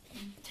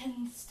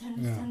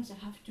 tense. I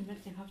have to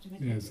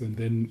make. Yes, and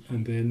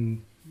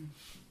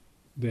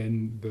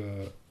then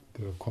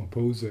the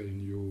composer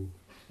in you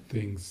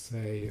thinks,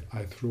 hey,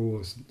 I throw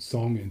a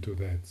song into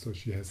that, so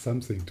she has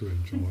something to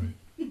enjoy.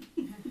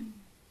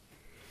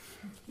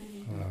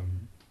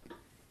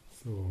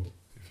 So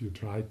if you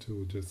try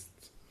to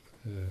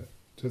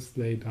just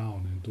lay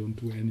down and don't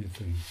do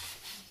anything,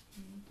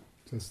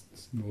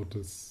 just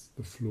notice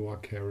the floor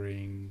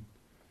carrying,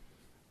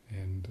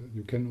 and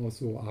you can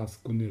also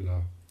ask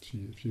Gunilla.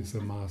 She's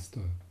a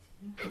master.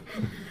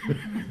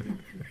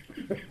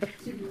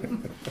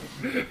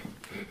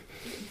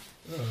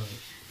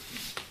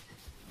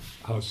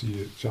 How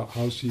she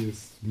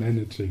is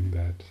managing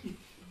that,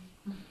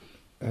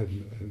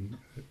 and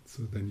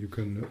so then you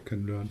can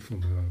learn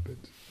from her a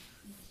bit.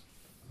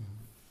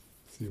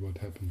 See what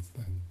happens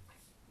then.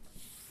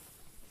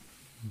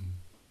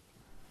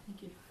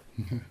 Thank you.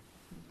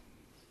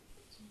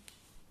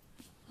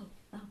 Oh,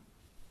 now.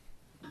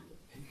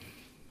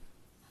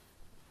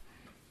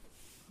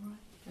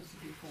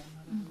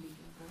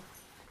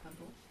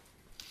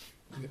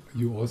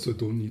 You also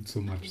don't need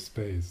so much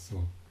space,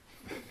 so.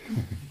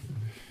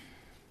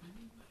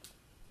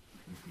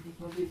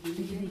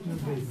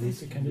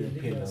 Så kan du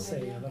ligga och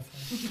säga i alla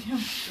fall.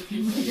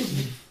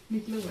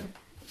 Mitt lår.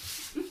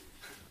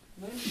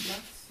 Vad är det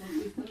plats som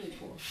tittar vi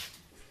på?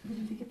 Du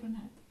ligger på den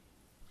här.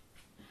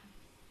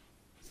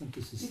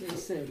 Samtidigt så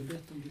säger du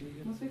bättre om du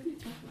ligger. Man ska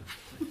flytta.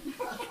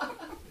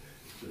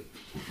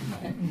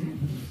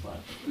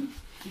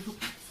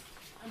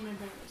 I'm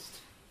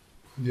embarrassed.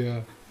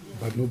 Yeah,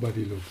 but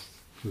nobody looks.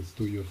 Just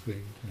do your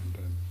thing, and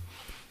then.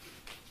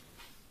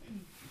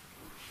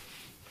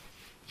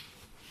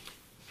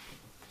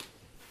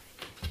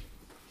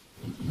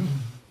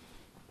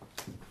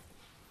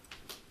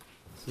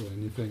 So,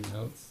 anything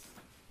else?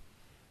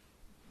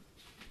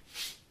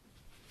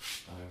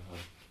 I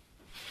have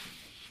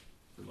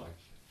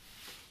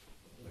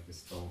like a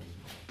stone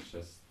in my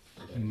chest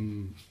today.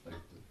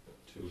 Like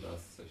the 2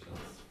 last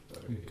sessions,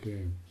 very.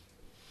 Okay.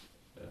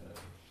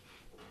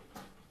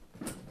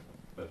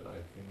 But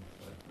I think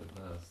like the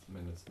last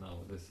minutes now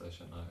of this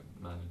session I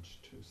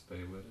managed to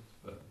stay with it,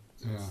 but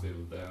it's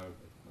still there,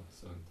 but not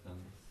so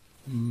intense.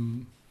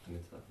 And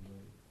it had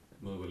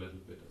move a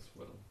little bit as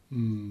well.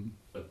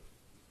 But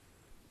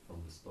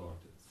from the start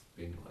it's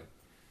been like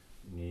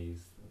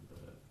knees and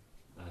the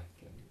back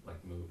and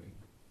like moving.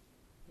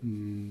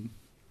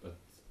 But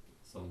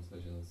some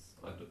sessions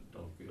I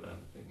don't feel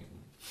anything, and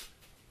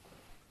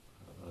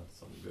I've had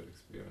some good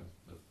experience,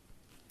 but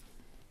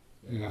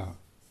Yeah.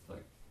 it's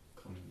like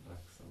coming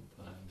back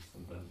sometimes,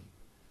 and then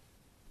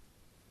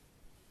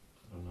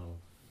I don't know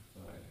if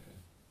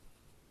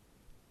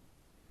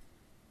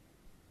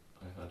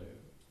I had a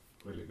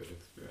really good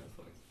experience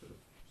like the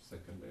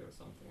second day or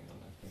something,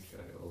 and I think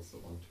I also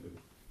want to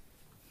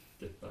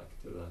get back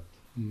to that.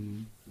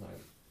 And I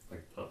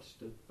like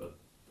touched it, but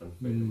then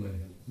fade away,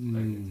 and I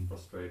get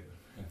frustrated.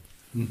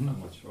 I'm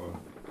not sure.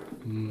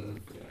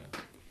 But, yeah.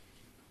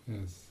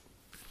 Yes.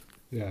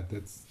 Yeah,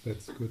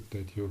 that's good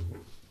that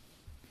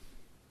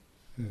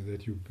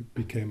you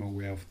became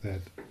aware of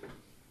that.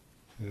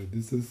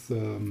 This is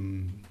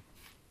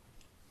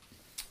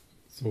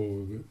so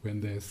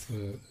when there's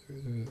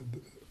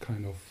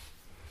kind of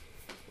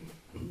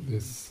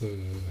this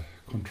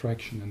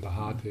contraction in the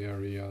heart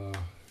area,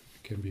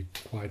 it can be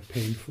quite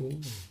painful.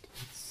 It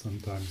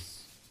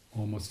sometimes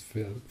almost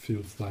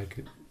feels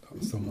like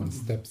someone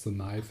steps a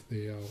knife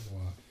there,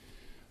 or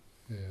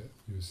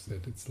you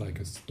said it's like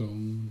a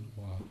stone,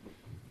 or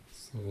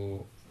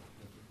so.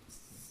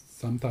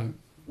 Sometimes.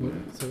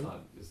 It's a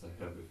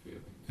heavy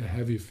feeling. A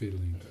heavy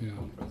feeling, yeah.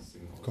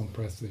 Compressing also.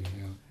 Compressing,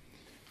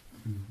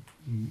 yeah.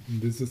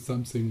 This is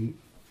something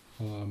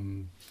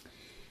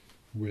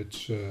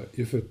which,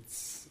 if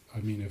it's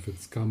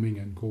coming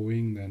and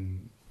going,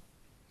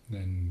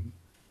 then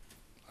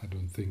I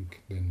don't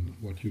think then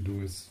what you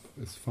do is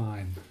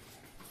fine.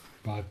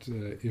 But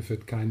if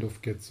it kind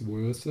of gets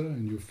worse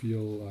and you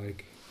feel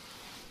like,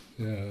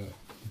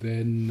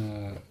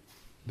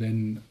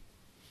 then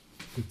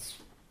it's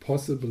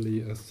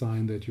possibly a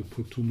sign that you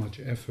put too much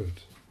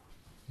effort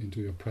into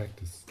your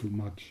practice, too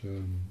much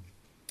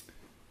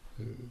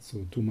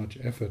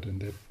effort,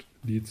 and that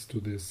leads to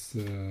this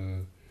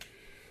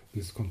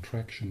this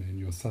contraction in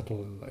your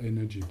subtle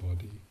energy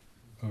body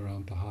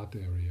around the heart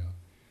area,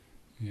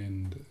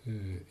 and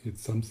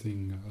it's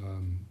something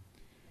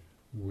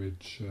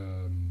which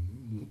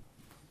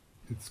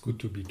it's good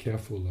to be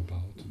careful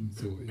about.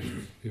 So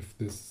if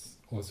this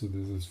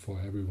is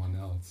for everyone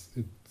else,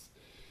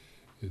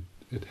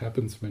 it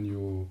happens when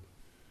you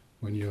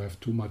have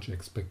too much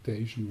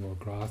expectation or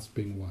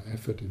grasping or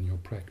effort in your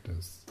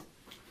practice,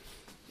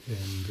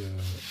 and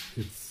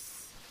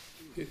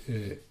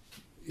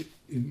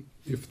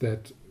if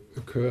that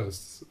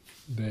occurs,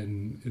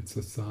 then it's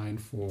a sign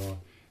for,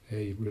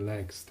 hey,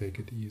 relax, take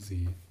it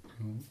easy,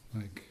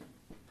 like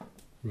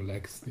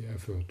relax the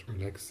effort,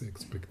 relax the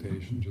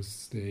expectation,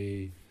 just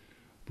stay,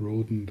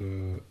 broaden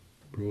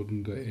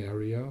the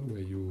area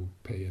where you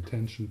pay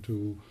attention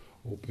to,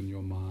 open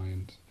your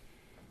mind.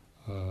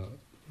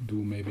 do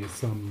maybe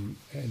some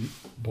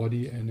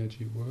body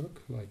energy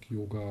work like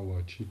yoga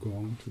or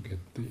qigong to get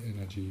the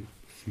energy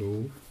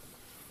flow.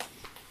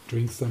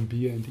 Drink some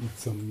beer and eat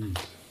some meat.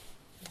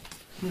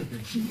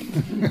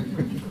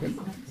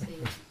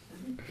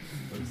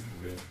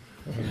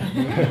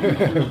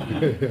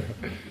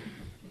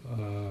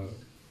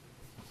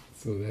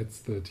 So that's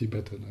the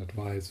Tibetan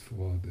advice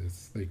for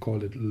this. They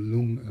call it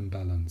lung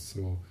imbalance.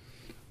 So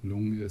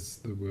lung is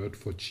the word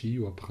for chi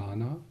or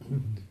prana,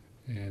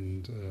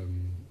 and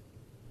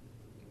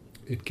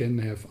it can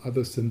have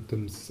other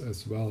symptoms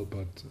as well,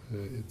 but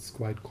it's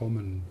quite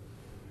common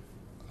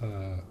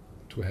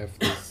to have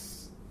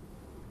this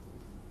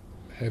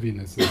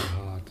heaviness in the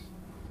heart.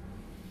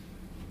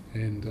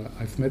 And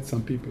I've met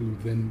some people who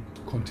then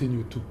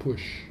continue to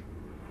push,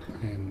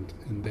 and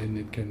then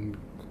it can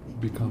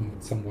become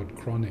somewhat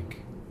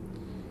chronic,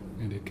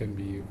 and it can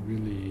be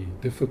really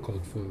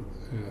difficult for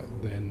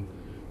then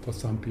for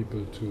some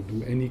people to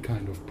do any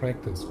kind of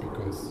practice,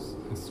 because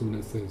as soon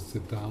as they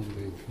sit down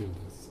they feel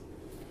this.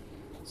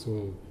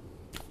 So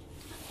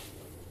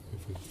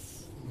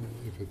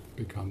if it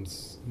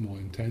becomes more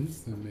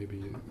intense, then maybe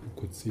you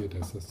could see it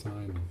as a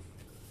sign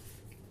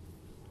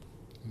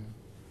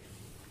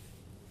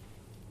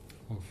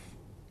of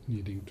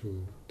needing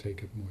to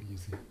take it more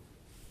easy.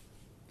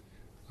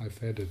 I've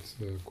had it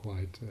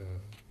quite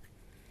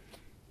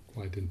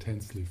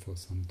intensely for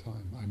some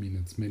time. I mean,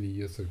 it's many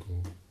years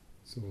ago,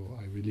 so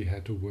I really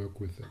had to work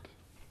with it.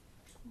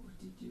 What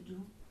did you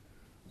do?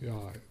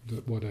 Yeah,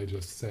 what I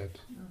just said.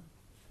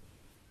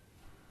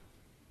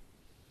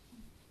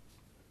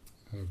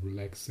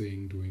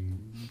 Relaxing, doing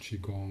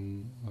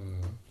qigong,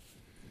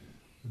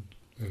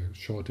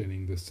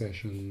 shortening the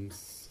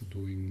sessions,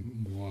 doing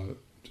more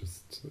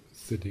just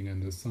sitting in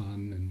the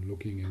sun and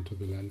looking into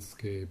the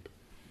landscape,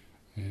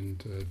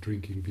 and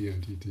drinking beer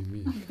and eating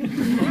meat.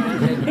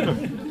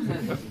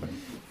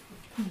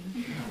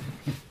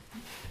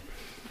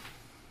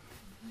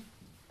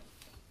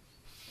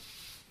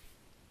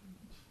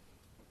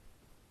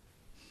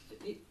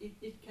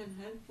 It can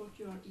help what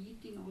you are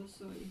eating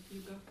also if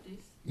you got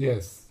this.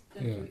 Yes.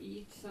 That you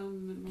eat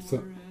some more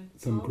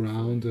some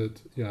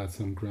grounded,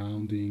 some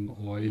grounding,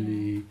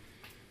 oily,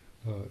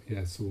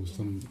 so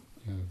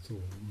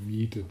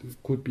meat.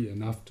 It could be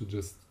enough to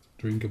just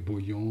drink a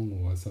bouillon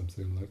or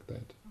something like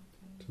that.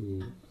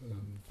 Okay.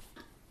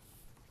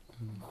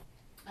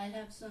 I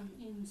have some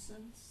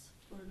incense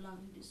for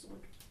lung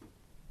disorder.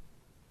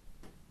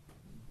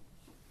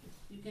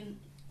 You can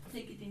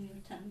take it in your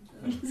tent.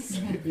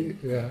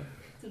 Yeah.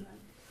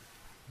 Tonight.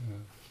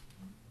 Yeah.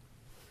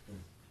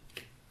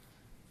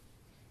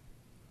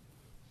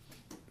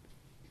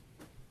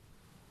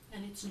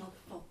 And it's not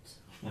hot.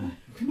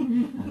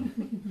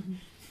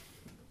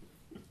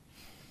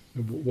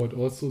 What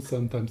also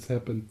sometimes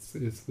happens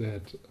is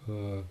that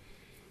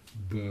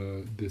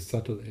the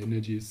subtle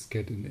energies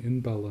get an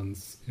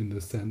imbalance in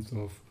the sense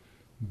of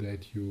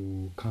that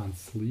you can't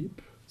sleep,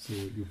 so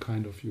you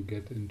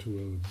get into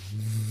a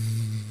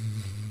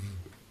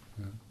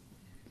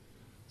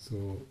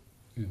so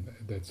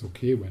that's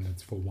okay when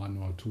it's for 1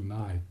 or 2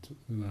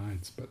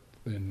 nights, but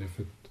then if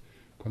it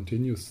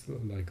continues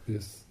like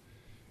this,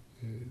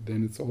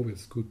 then it's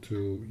always good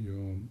to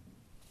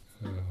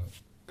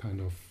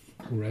kind of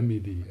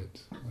remedy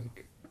it,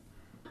 like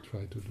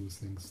try to do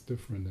things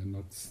different and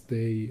not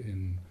stay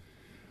in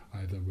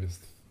either with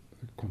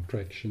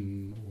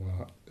contraction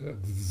or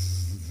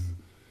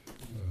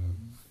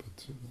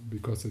but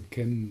because it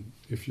can,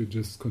 if you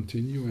just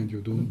continue and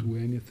you don't do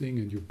anything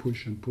and you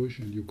push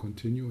and you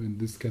continue, and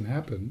this can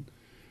happen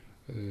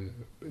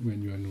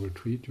when you're in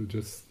retreat. You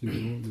just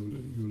you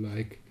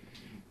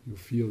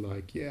feel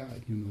like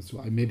so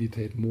I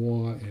meditate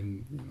more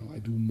and I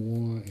do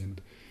more,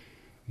 and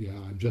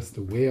I'm just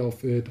aware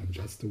of it. I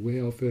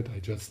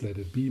just let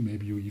it be.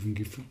 Maybe you even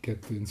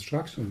get the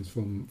instructions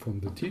from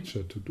the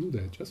teacher to do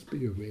that. Just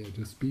be aware,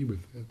 just be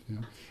with it,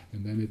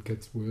 and then it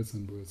gets worse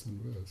and worse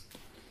and worse.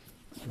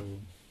 So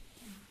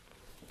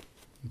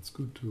it's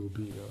good to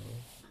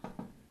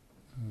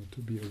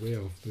be aware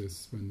of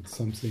this when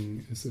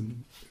something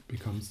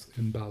becomes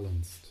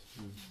imbalanced.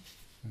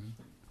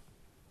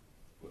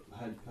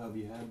 Have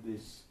you had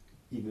this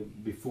even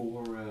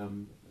before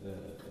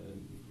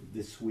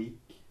this week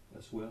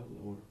as well,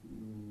 or?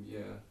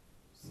 Yeah,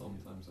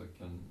 sometimes I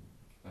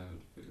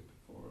had feel it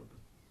before,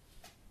 but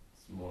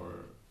it's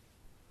more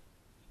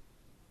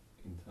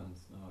intense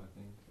now, I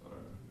think, or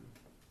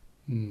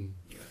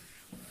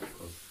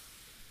because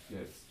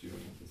it's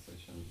during the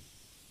sessions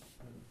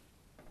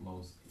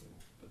mostly,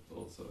 but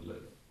also a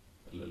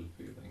little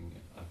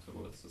feeling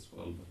afterwards as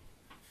well. But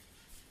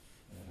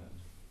I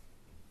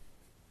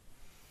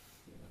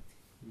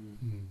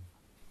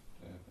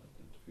have had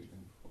that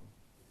feeling before.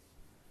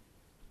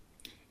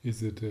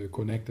 Is it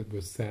connected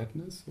with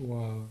sadness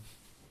or?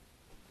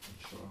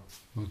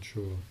 Not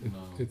sure.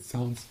 It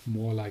sounds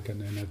more like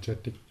an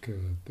energetic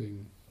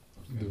thing,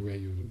 the way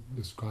you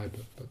describe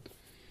it, but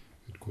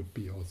it could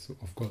be also,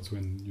 of course,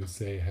 when you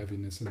say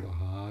heaviness in the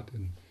heart,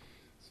 and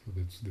so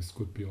this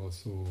could be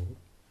also,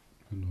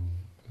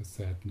 a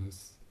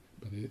sadness,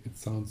 but it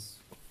sounds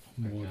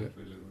more I that. can't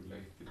really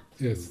relate it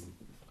to. Yes.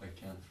 I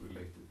can't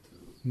relate it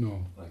to.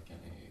 No. Like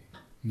any.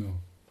 No.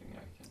 Thing I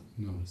can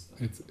No.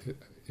 understand. It's.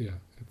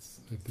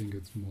 I think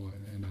it's more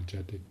an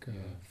energetic Yeah.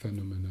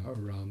 phenomena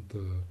around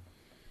the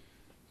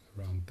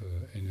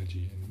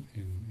energy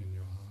in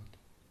your heart.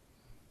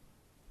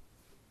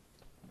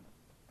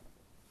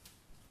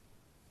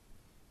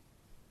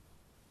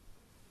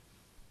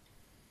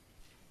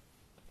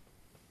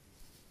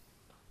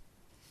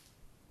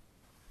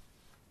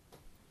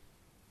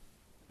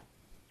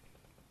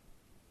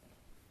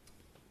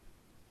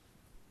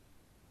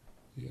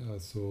 Yeah,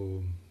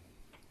 so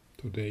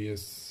today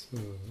is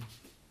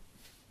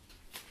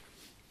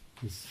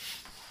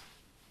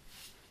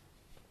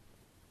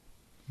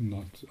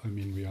not. I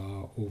mean, we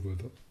are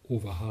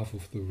over half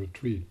of the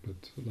retreat,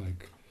 but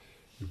like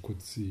you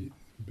could see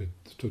a bit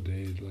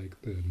today,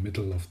 like the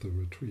middle of the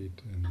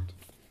retreat, and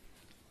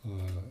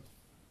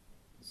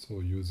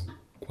so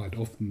quite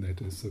often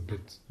that is a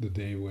bit the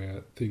day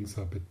where things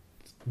are a bit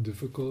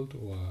difficult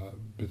or a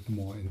bit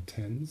more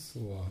intense,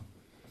 or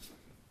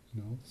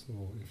so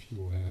if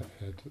you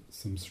had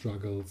some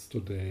struggles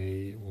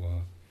today,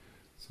 or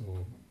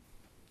so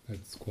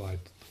that's quite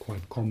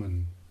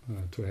common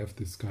to have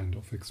this kind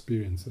of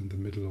experience in the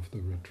middle of the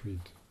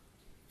retreat.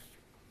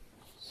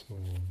 So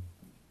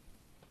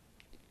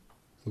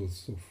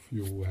those of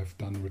you who have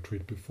done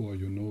retreat before,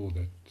 you know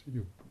that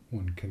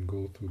one can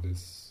go through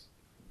these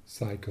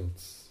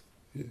cycles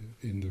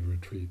in the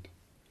retreat,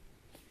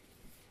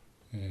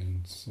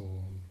 and so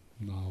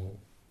now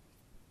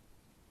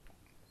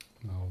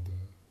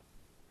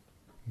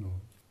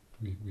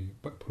we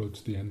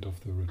approach the end of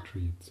the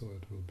retreat, so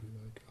it will be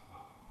like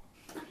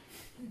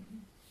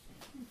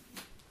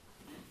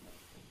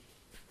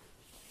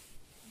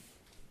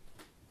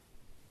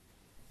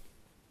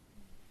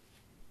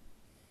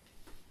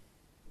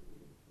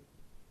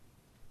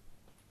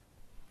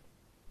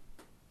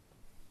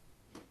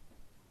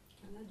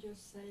Can I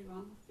just say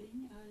one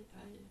thing?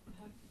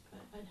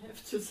 I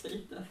have to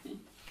say that thing.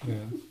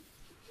 yeah.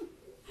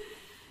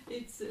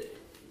 It's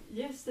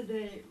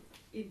yesterday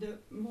in the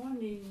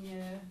morning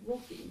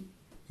walking.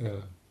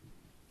 Yeah.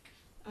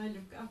 I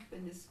look up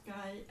in the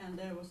sky and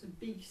there was a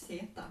big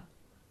zeta.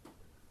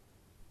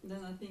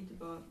 Then I think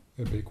about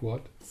A big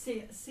what? the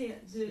zeta.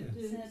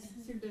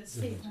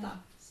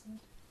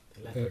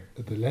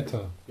 The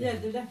letter. Yeah,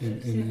 the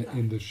letter zeta.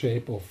 in the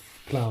shape of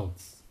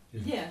clouds.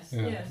 Yes,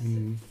 Yeah. yes,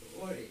 Mm.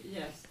 or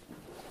yes.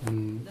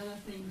 Mm. Then I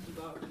think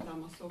about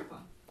Lama Zopa.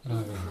 Ah,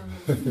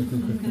 yeah.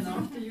 And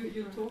after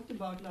you talked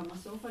about Lama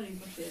Zopa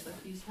Rinpoche, that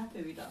he's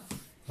happy with us.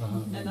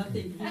 And I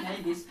think he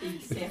made this big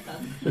zeta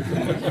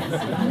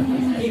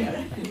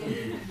here.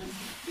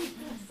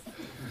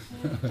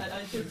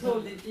 I should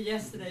told it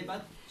yesterday,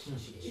 but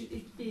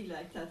it feel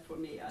like that for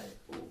me.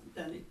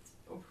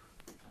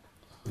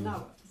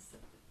 Now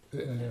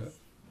yes.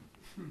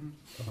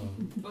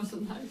 It was so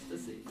nice to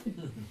see.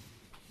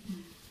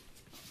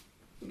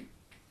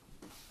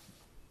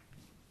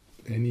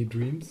 Any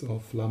dreams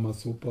of Lama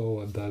Zopa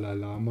or Dalai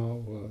Lama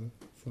or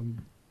some?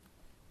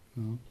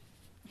 No?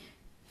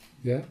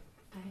 Yeah?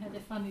 I had a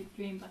funny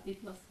dream, but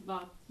it was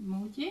about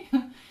Muji.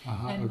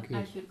 And Okay.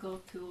 I should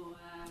go to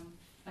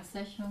a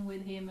session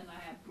with him, and I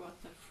had brought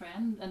a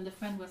friend, and the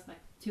friend was like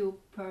two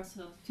friends,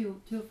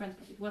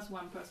 but it was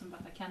one person,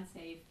 but I can't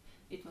say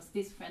if it was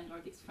this friend or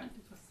this friend.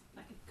 It was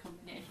like a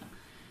combination.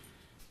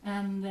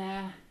 And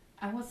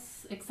I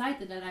was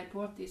excited that I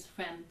brought this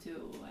friend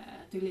to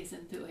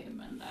listen to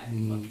him, and I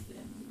thought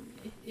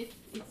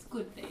it's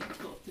good they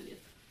go to this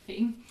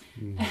thing.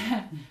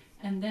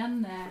 And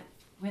then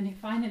when he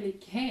finally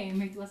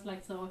came, it was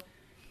like so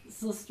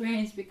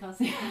strange, because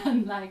he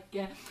had like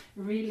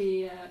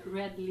really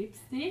red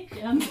lipstick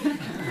and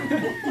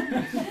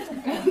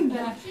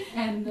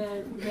and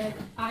red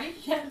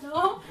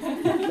eyeshadow,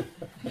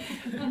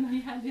 and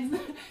he had this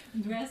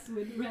dress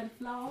with red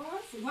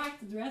flowers,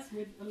 white dress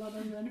with a lot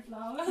of red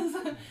flowers.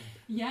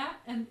 Yeah,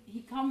 and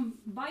he come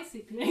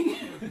bicycling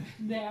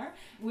there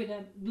with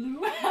a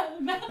blue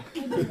helmet.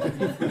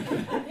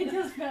 It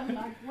just felt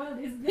like, what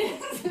is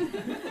this?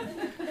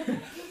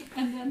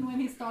 And then when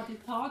he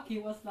started talk, he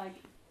was like,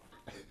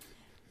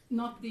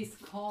 not this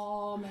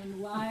calm and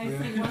wise.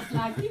 He was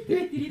like, and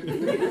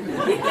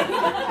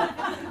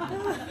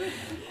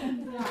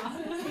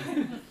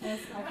yes,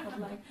 I felt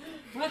like,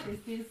 what is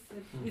this?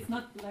 It's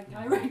not like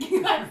I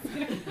recognize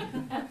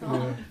him at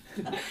all.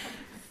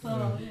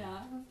 So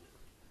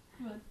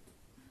but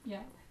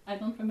yeah, I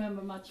don't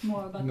remember much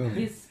more, but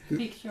this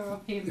picture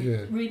of him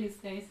really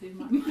stays in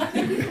my mind.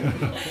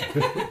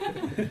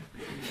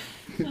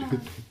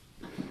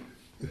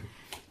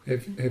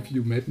 Have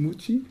you met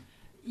Muji?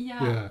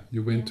 Yeah. Yeah,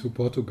 you went to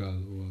Portugal,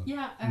 or?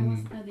 Yeah, I was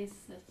at this.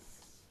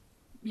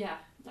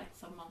 Like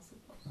some months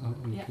ago. Oh,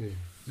 okay.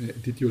 Yeah.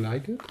 Did you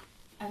like it?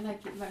 I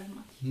like it very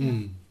much.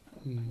 I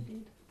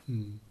did.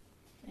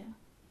 Yeah.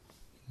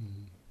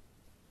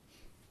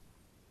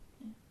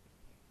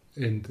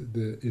 And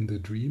in the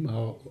dream,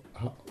 how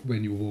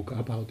when you woke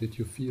up, how did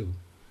you feel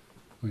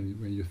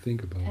when you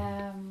think about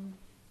it?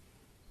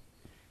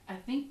 I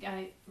think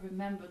I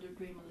remember the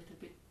dream a little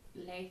bit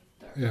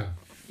later. Yeah.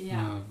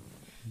 Yeah.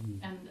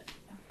 And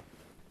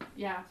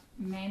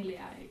mainly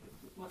I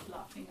was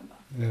laughing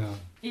about. Yeah.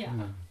 Yeah.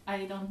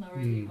 I don't know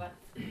really what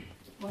it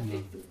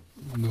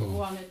No.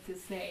 wanted to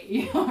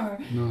say or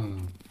No.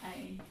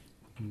 I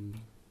Mm.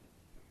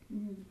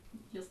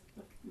 just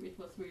it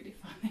was really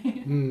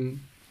funny. Mm.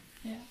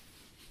 Yeah.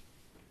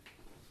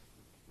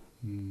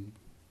 Mm.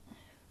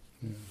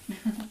 Yeah.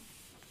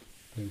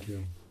 Thank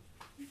you.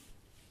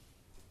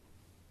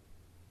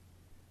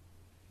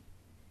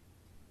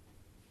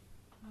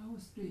 I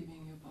was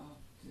dreaming about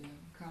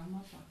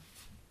Karmapa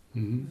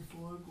Mm-hmm.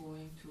 before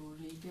going to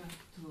Riga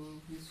to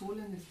His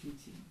Holiness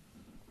teaching.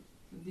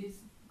 So these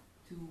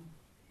two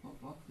pop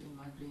up in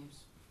my dreams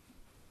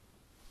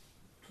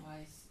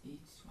twice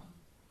each one.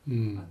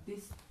 Mm. But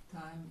this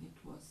time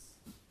it was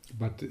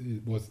But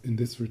it was in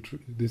this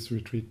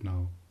retreat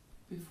now.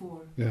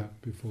 before, Yeah,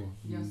 before.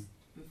 just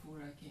before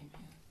I came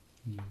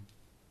here. Mm.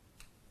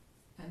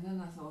 And then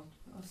I thought,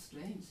 oh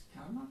strange,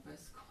 Karmapa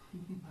is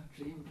coming in my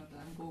dream, but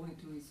I'm going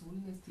to His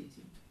Holiness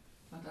teaching.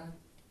 But I've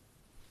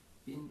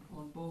been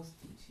on both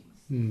teachings.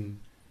 Mm.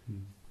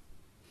 Mm.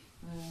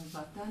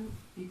 But then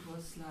it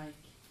was like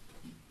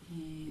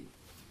he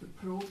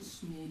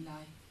approached me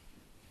like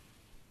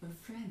a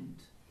friend,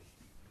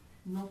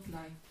 not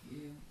like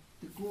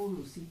the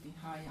guru sitting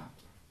high up.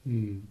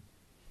 Mm.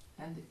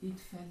 And it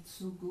felt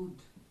so good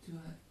to,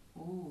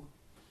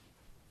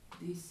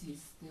 this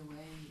is the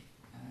way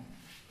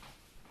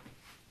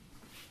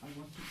I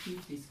want to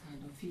keep this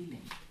kind of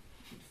feeling.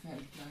 It felt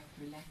like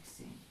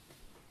relaxing.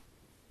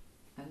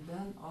 And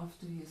then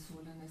after His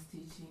Holiness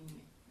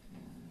teaching,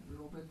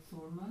 Robert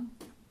Thorman,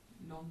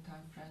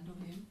 long-time friend of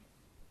him,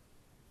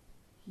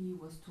 he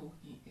was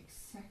talking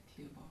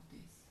exactly about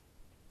this.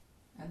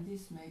 And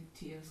this made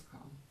tears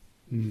come.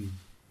 Mm.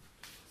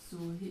 So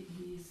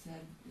he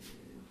said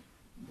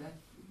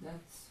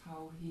that's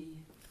how he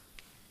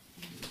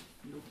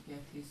looked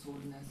at His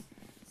Holiness.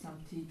 Some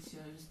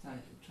teachers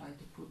try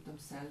to put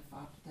themselves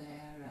up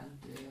there, and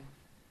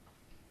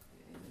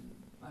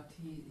but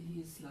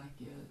he is like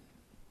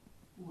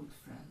a old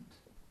friend.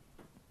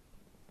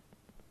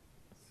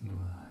 So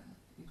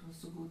it was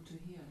so good to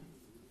hear.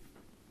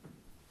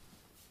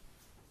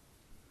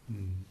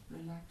 Mm.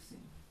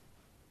 Relaxing.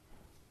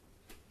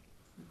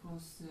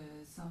 Because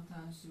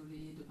sometimes you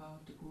read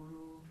about the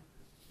guru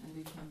and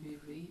it can be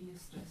really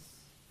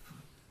stressful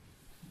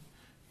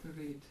to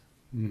read.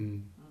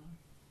 Mm.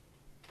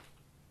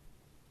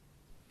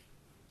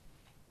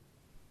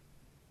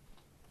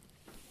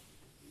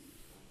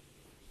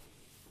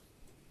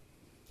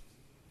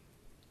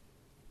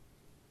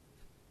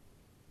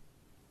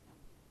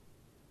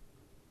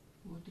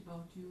 What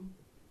about you?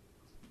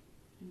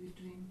 Do you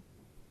dream?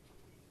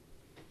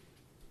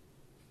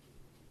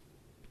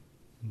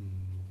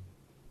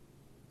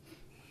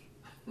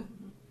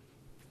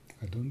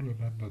 I don't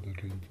remember the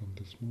dream from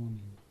this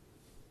morning.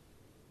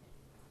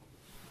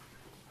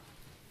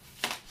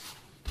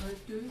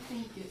 But do you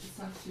think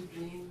such a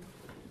dream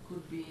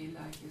could be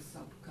like a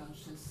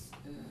subconscious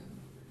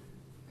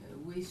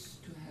wish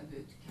to have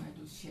a kind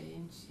of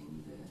change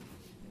in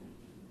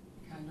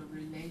the kind of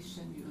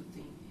relation you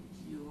think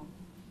you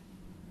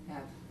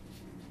have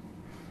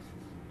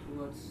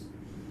towards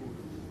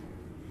Guru?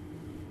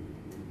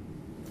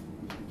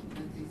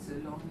 That it's a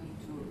longing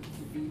to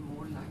be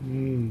more like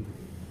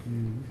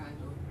kind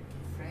of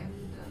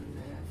friend, and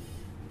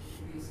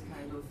this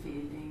kind of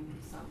feeling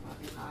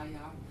somebody high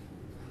up.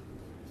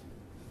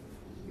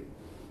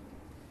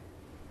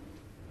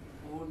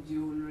 All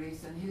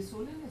jewelries, and His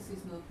Holiness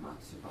is not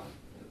much about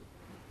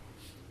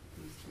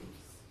these things.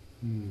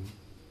 Mm.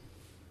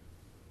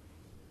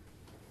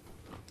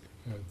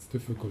 It's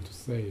difficult to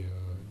say.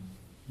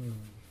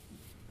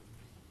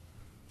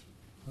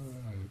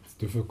 It's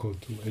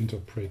difficult to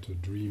interpret a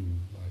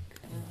dream, like.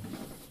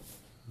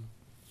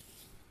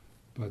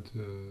 But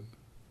the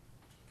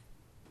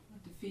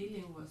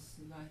feeling was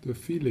like. the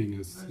feeling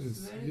is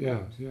very yeah,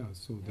 good. yeah.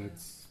 So Yeah.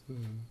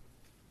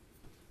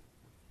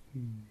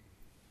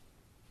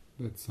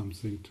 that's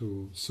something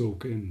to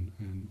soak in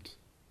and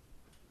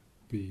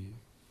be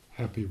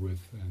happy with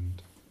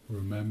and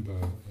remember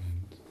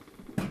and.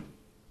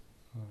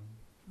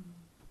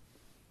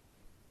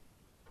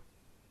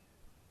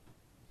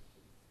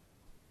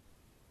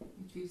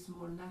 It feels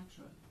more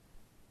natural,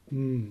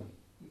 Mm.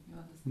 if you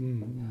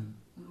understand. Mm. Yeah.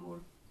 And more,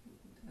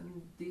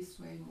 and this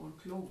way more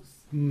close.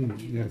 Mm.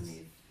 Even Yes.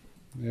 if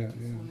Yeah.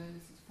 His Yeah.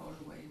 Holiness is far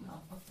away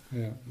now.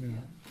 Yeah.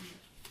 Yeah.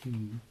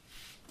 Mm.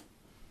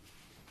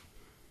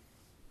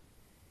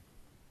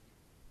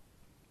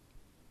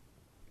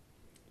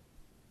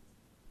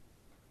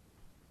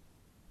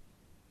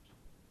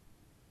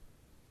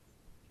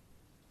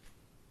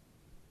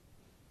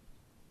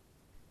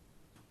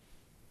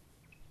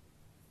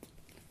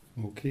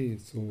 Okay,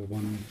 so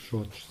one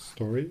short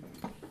story.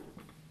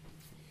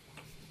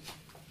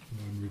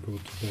 Then we go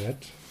to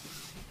bed.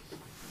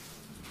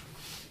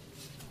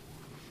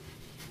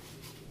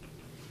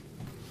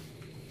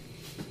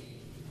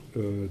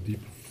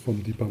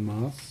 From Deepa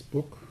Ma's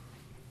book.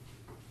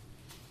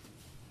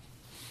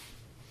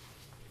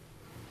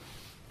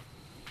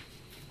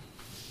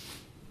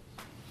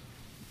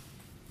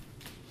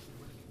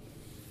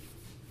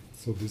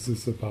 So this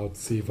is about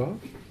Seva,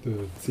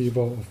 the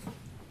Seva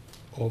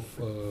of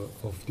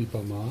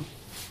Dipa Ma.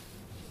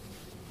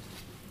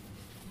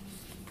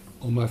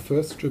 On my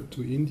first trip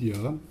to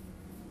India,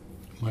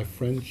 my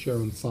friend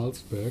Sharon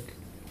Salzberg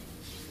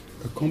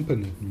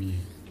accompanied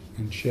me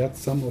and shared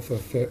some of her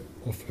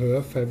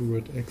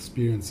favorite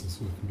experiences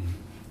with me.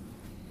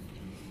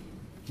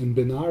 In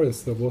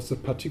Benares there was a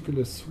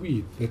particular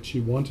sweet that she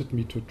wanted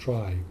me to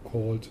try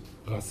called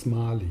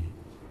rasmali.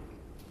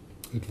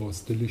 It was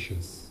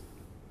delicious.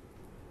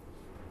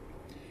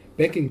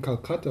 Back in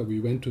Calcutta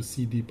we went to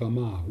see Dipa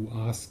Ma, who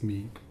asked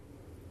me,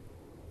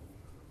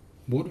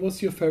 "What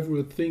was your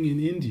favorite thing in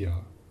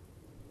India?"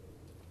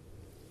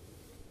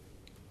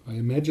 I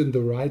imagine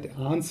the right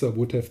answer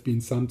would have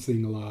been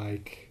something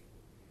like,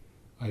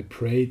 "I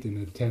prayed in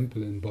a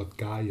temple in Bodh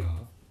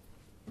Gaya,"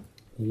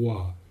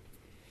 or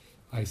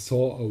 "I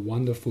saw a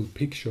wonderful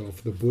picture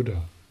of the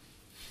Buddha,"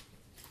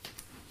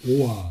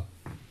 or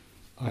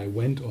 "I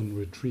went on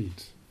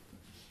retreat."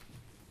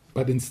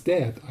 But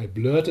instead I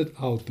blurted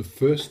out the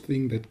first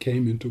thing that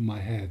came into my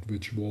head,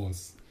 which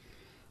was,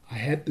 "I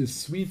had these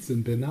sweets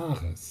in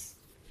Benares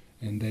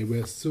and they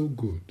were so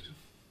good."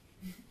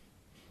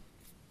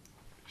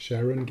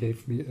 Sharon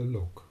gave me a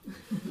look.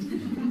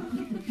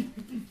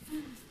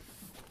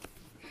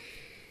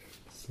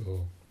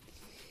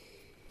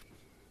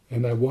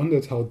 And I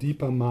wondered how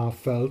Dipa Ma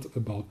felt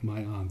about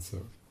my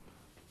answer.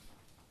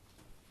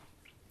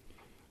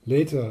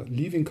 Later,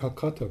 leaving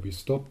Calcutta, we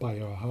stopped by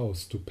her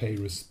house to pay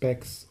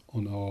respects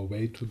on our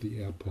way to the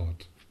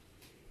airport.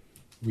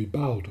 We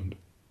bowed and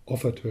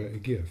offered her a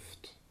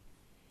gift.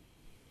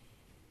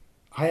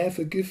 "I have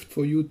a gift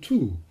for you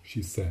too,"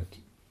 she said,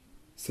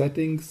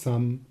 setting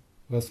some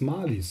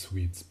rasmali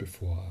sweets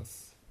before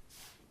us.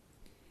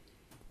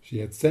 She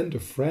had sent a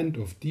friend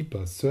of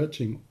Dipa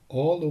searching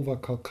all over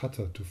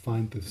Calcutta to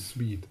find the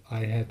sweet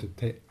I had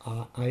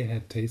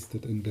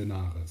tasted in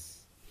Benares.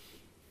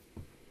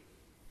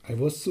 I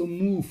was so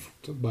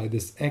moved by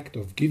this act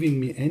of giving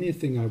me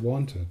anything I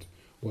wanted,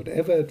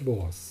 whatever it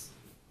was.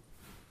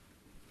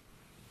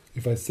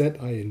 If I said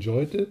I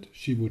enjoyed it,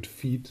 she would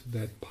feed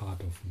that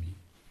part of me.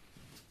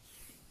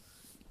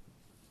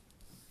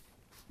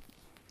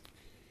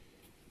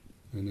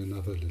 And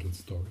another little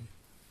story.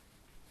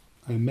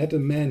 I met a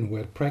man who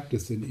had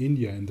practiced in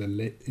India in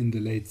the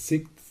late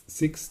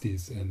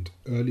 60s and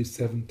early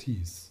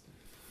 70s.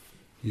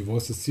 He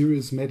was a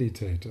serious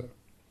meditator.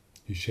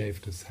 He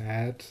shaved his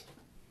head.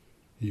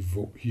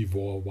 He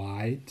wore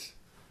white.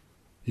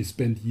 He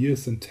spent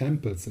years in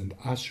temples and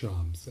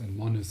ashrams and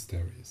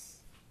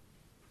monasteries.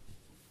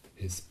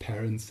 His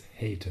parents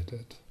hated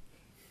it.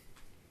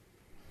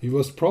 He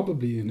was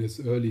probably in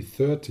his early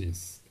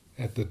 30s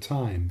at the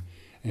time,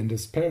 and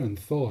his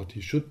parents thought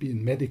he should be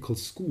in medical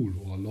school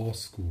or law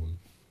school.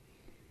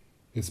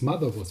 His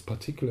mother was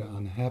particularly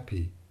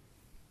unhappy.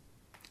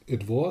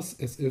 It was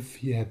as if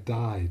he had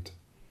died,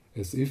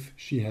 as if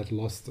she had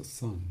lost a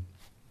son.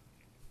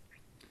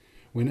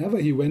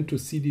 Whenever he went to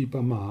see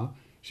Dipa Ma,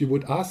 she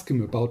would ask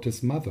him about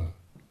his mother.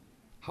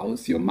 "How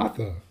is your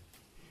mother?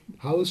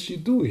 How is she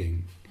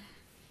doing?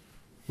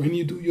 When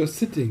you do your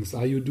sittings,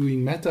 are you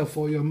doing metta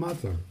for your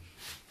mother?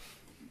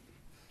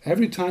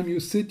 Every time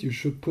you sit, you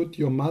should put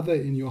your mother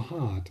in your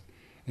heart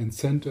and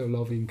send her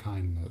loving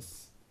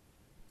kindness."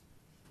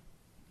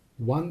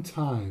 One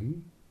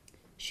time,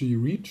 she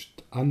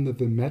reached under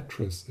the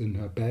mattress in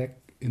her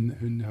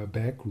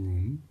back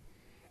room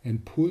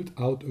and pulled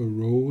out a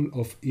roll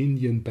of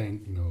Indian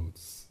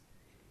banknotes.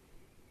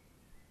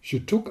 She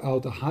took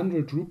out a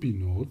 100 rupee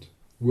note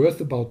worth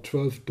about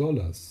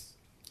 $12,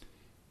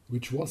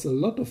 which was a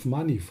lot of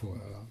money for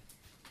her.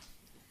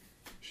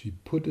 She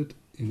put it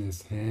in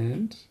his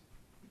hand,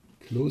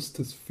 closed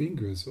his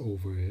fingers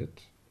over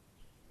it,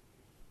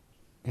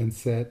 and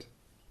said,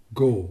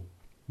 "Go,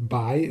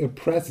 buy a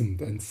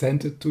present and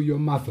send it to your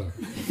mother."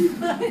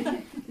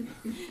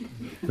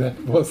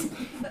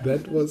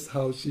 That was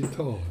how she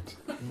taught.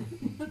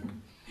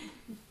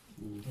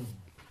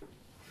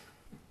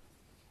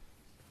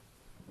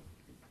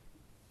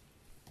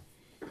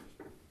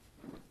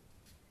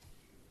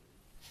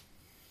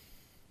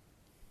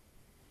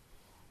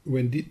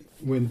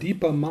 When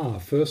Dipa Ma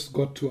first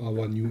got to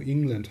our New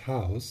England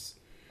house,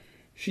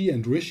 she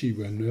and Rishi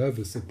were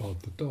nervous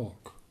about the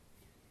dog.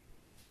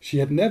 She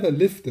had never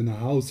lived in a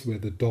house where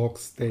the dog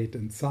stayed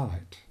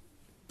inside.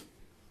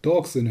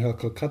 Dogs in her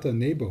Calcutta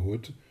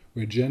neighborhood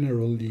were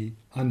generally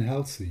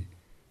unhealthy,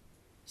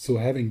 so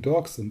having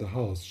dogs in the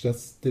house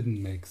just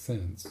didn't make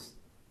sense.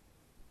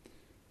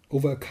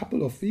 Over a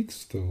couple of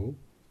weeks, though,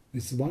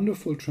 this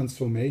wonderful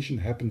transformation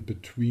happened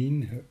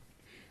between her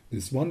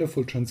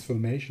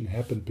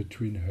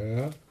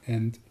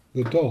and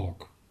the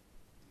dog.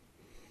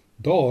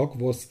 Dog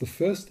was the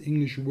first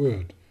English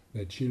word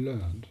that she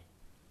learned.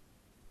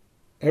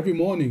 Every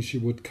morning she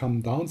would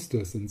come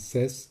downstairs and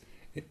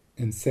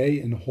say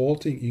in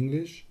halting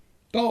English,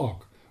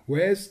 "Dog,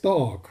 where's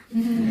dog?"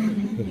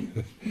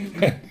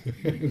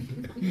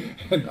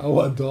 And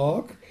our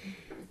dog,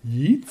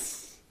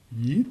 Yeats,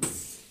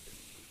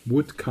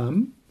 would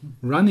come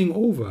running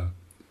over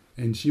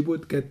and she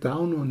would get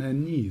down on her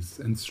knees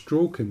and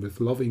stroke him with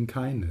loving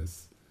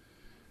kindness,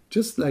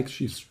 just like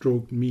she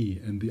stroked me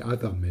and the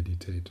other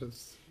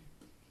meditators.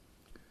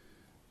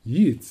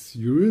 Yeats,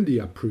 you really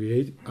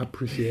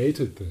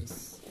appreciated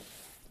this.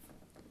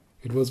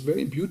 It was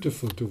very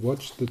beautiful to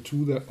watch the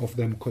two of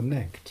them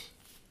connect,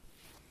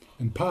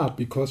 in part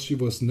because she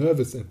was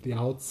nervous at the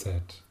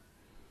outset.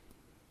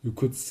 You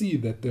could see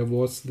that there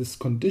was this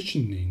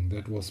conditioning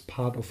that was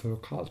part of her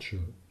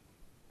culture.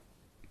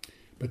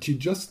 But she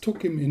just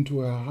took him into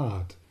her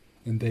heart,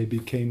 and they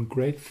became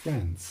great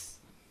friends.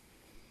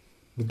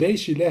 The day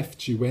she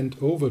left, she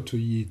went over to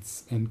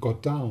Yeats and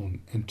got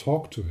down and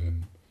talked to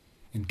him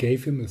and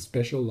gave him a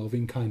special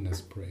loving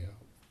kindness prayer.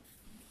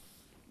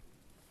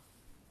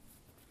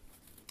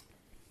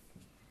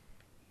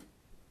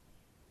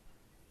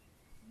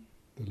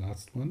 The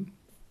last one.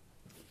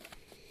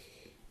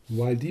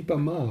 While Deepa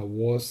Ma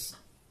was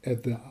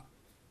at the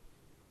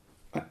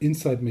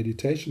Insight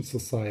Meditation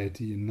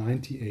Society in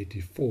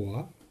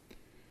 1984,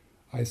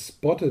 I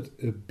spotted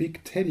a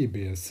big teddy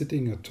bear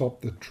sitting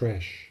atop the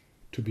trash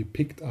to be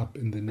picked up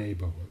in the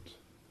neighborhood.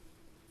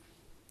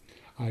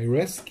 I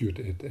rescued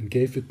it and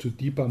gave it to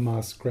Deepa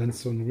Ma's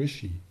grandson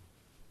Rishi,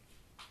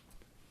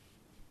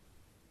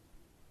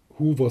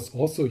 who was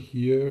also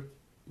here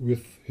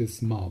with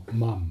his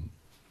mum.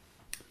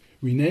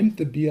 We named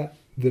the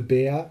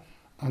bear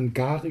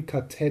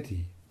Angarika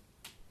Teddy.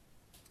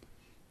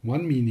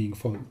 One meaning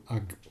for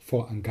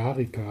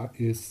Angarika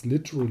is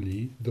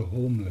literally the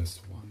homeless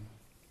one.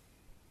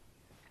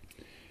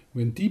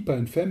 When Deepa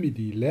and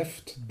family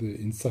left the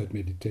Insight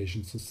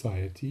Meditation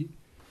Society,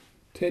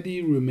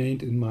 Teddy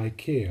remained in my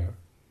care,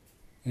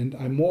 and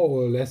I more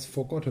or less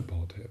forgot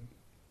about him.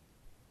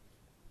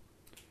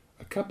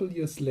 A couple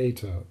years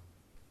later,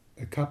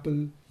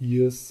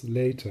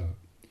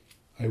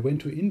 I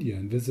went to India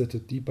and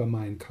visited Deepa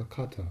Ma in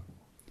Calcutta.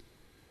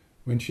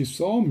 When she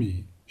saw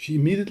me, she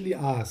immediately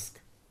asked,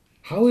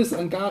 "How is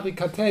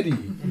Angarika Teddy?"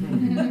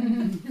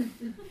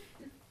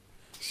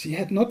 She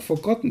had not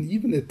forgotten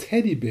even a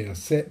teddy bear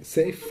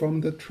saved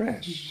from the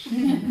trash.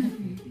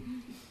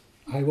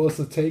 I was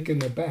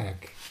taken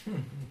aback.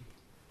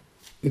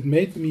 It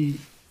made me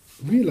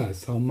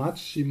realize how much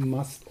she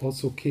must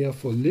also care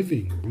for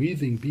living,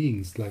 breathing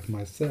beings like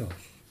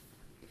myself.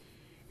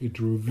 It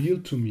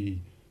revealed to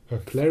me her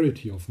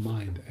clarity of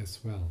mind as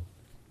well.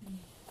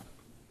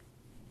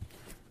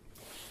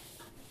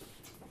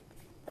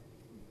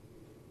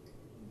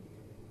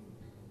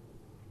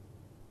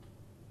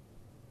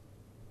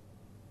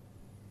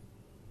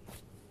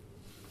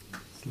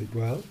 Sleep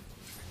well,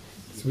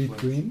 sweet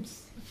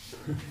dreams,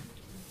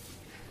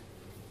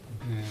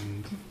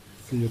 and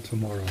see you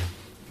tomorrow.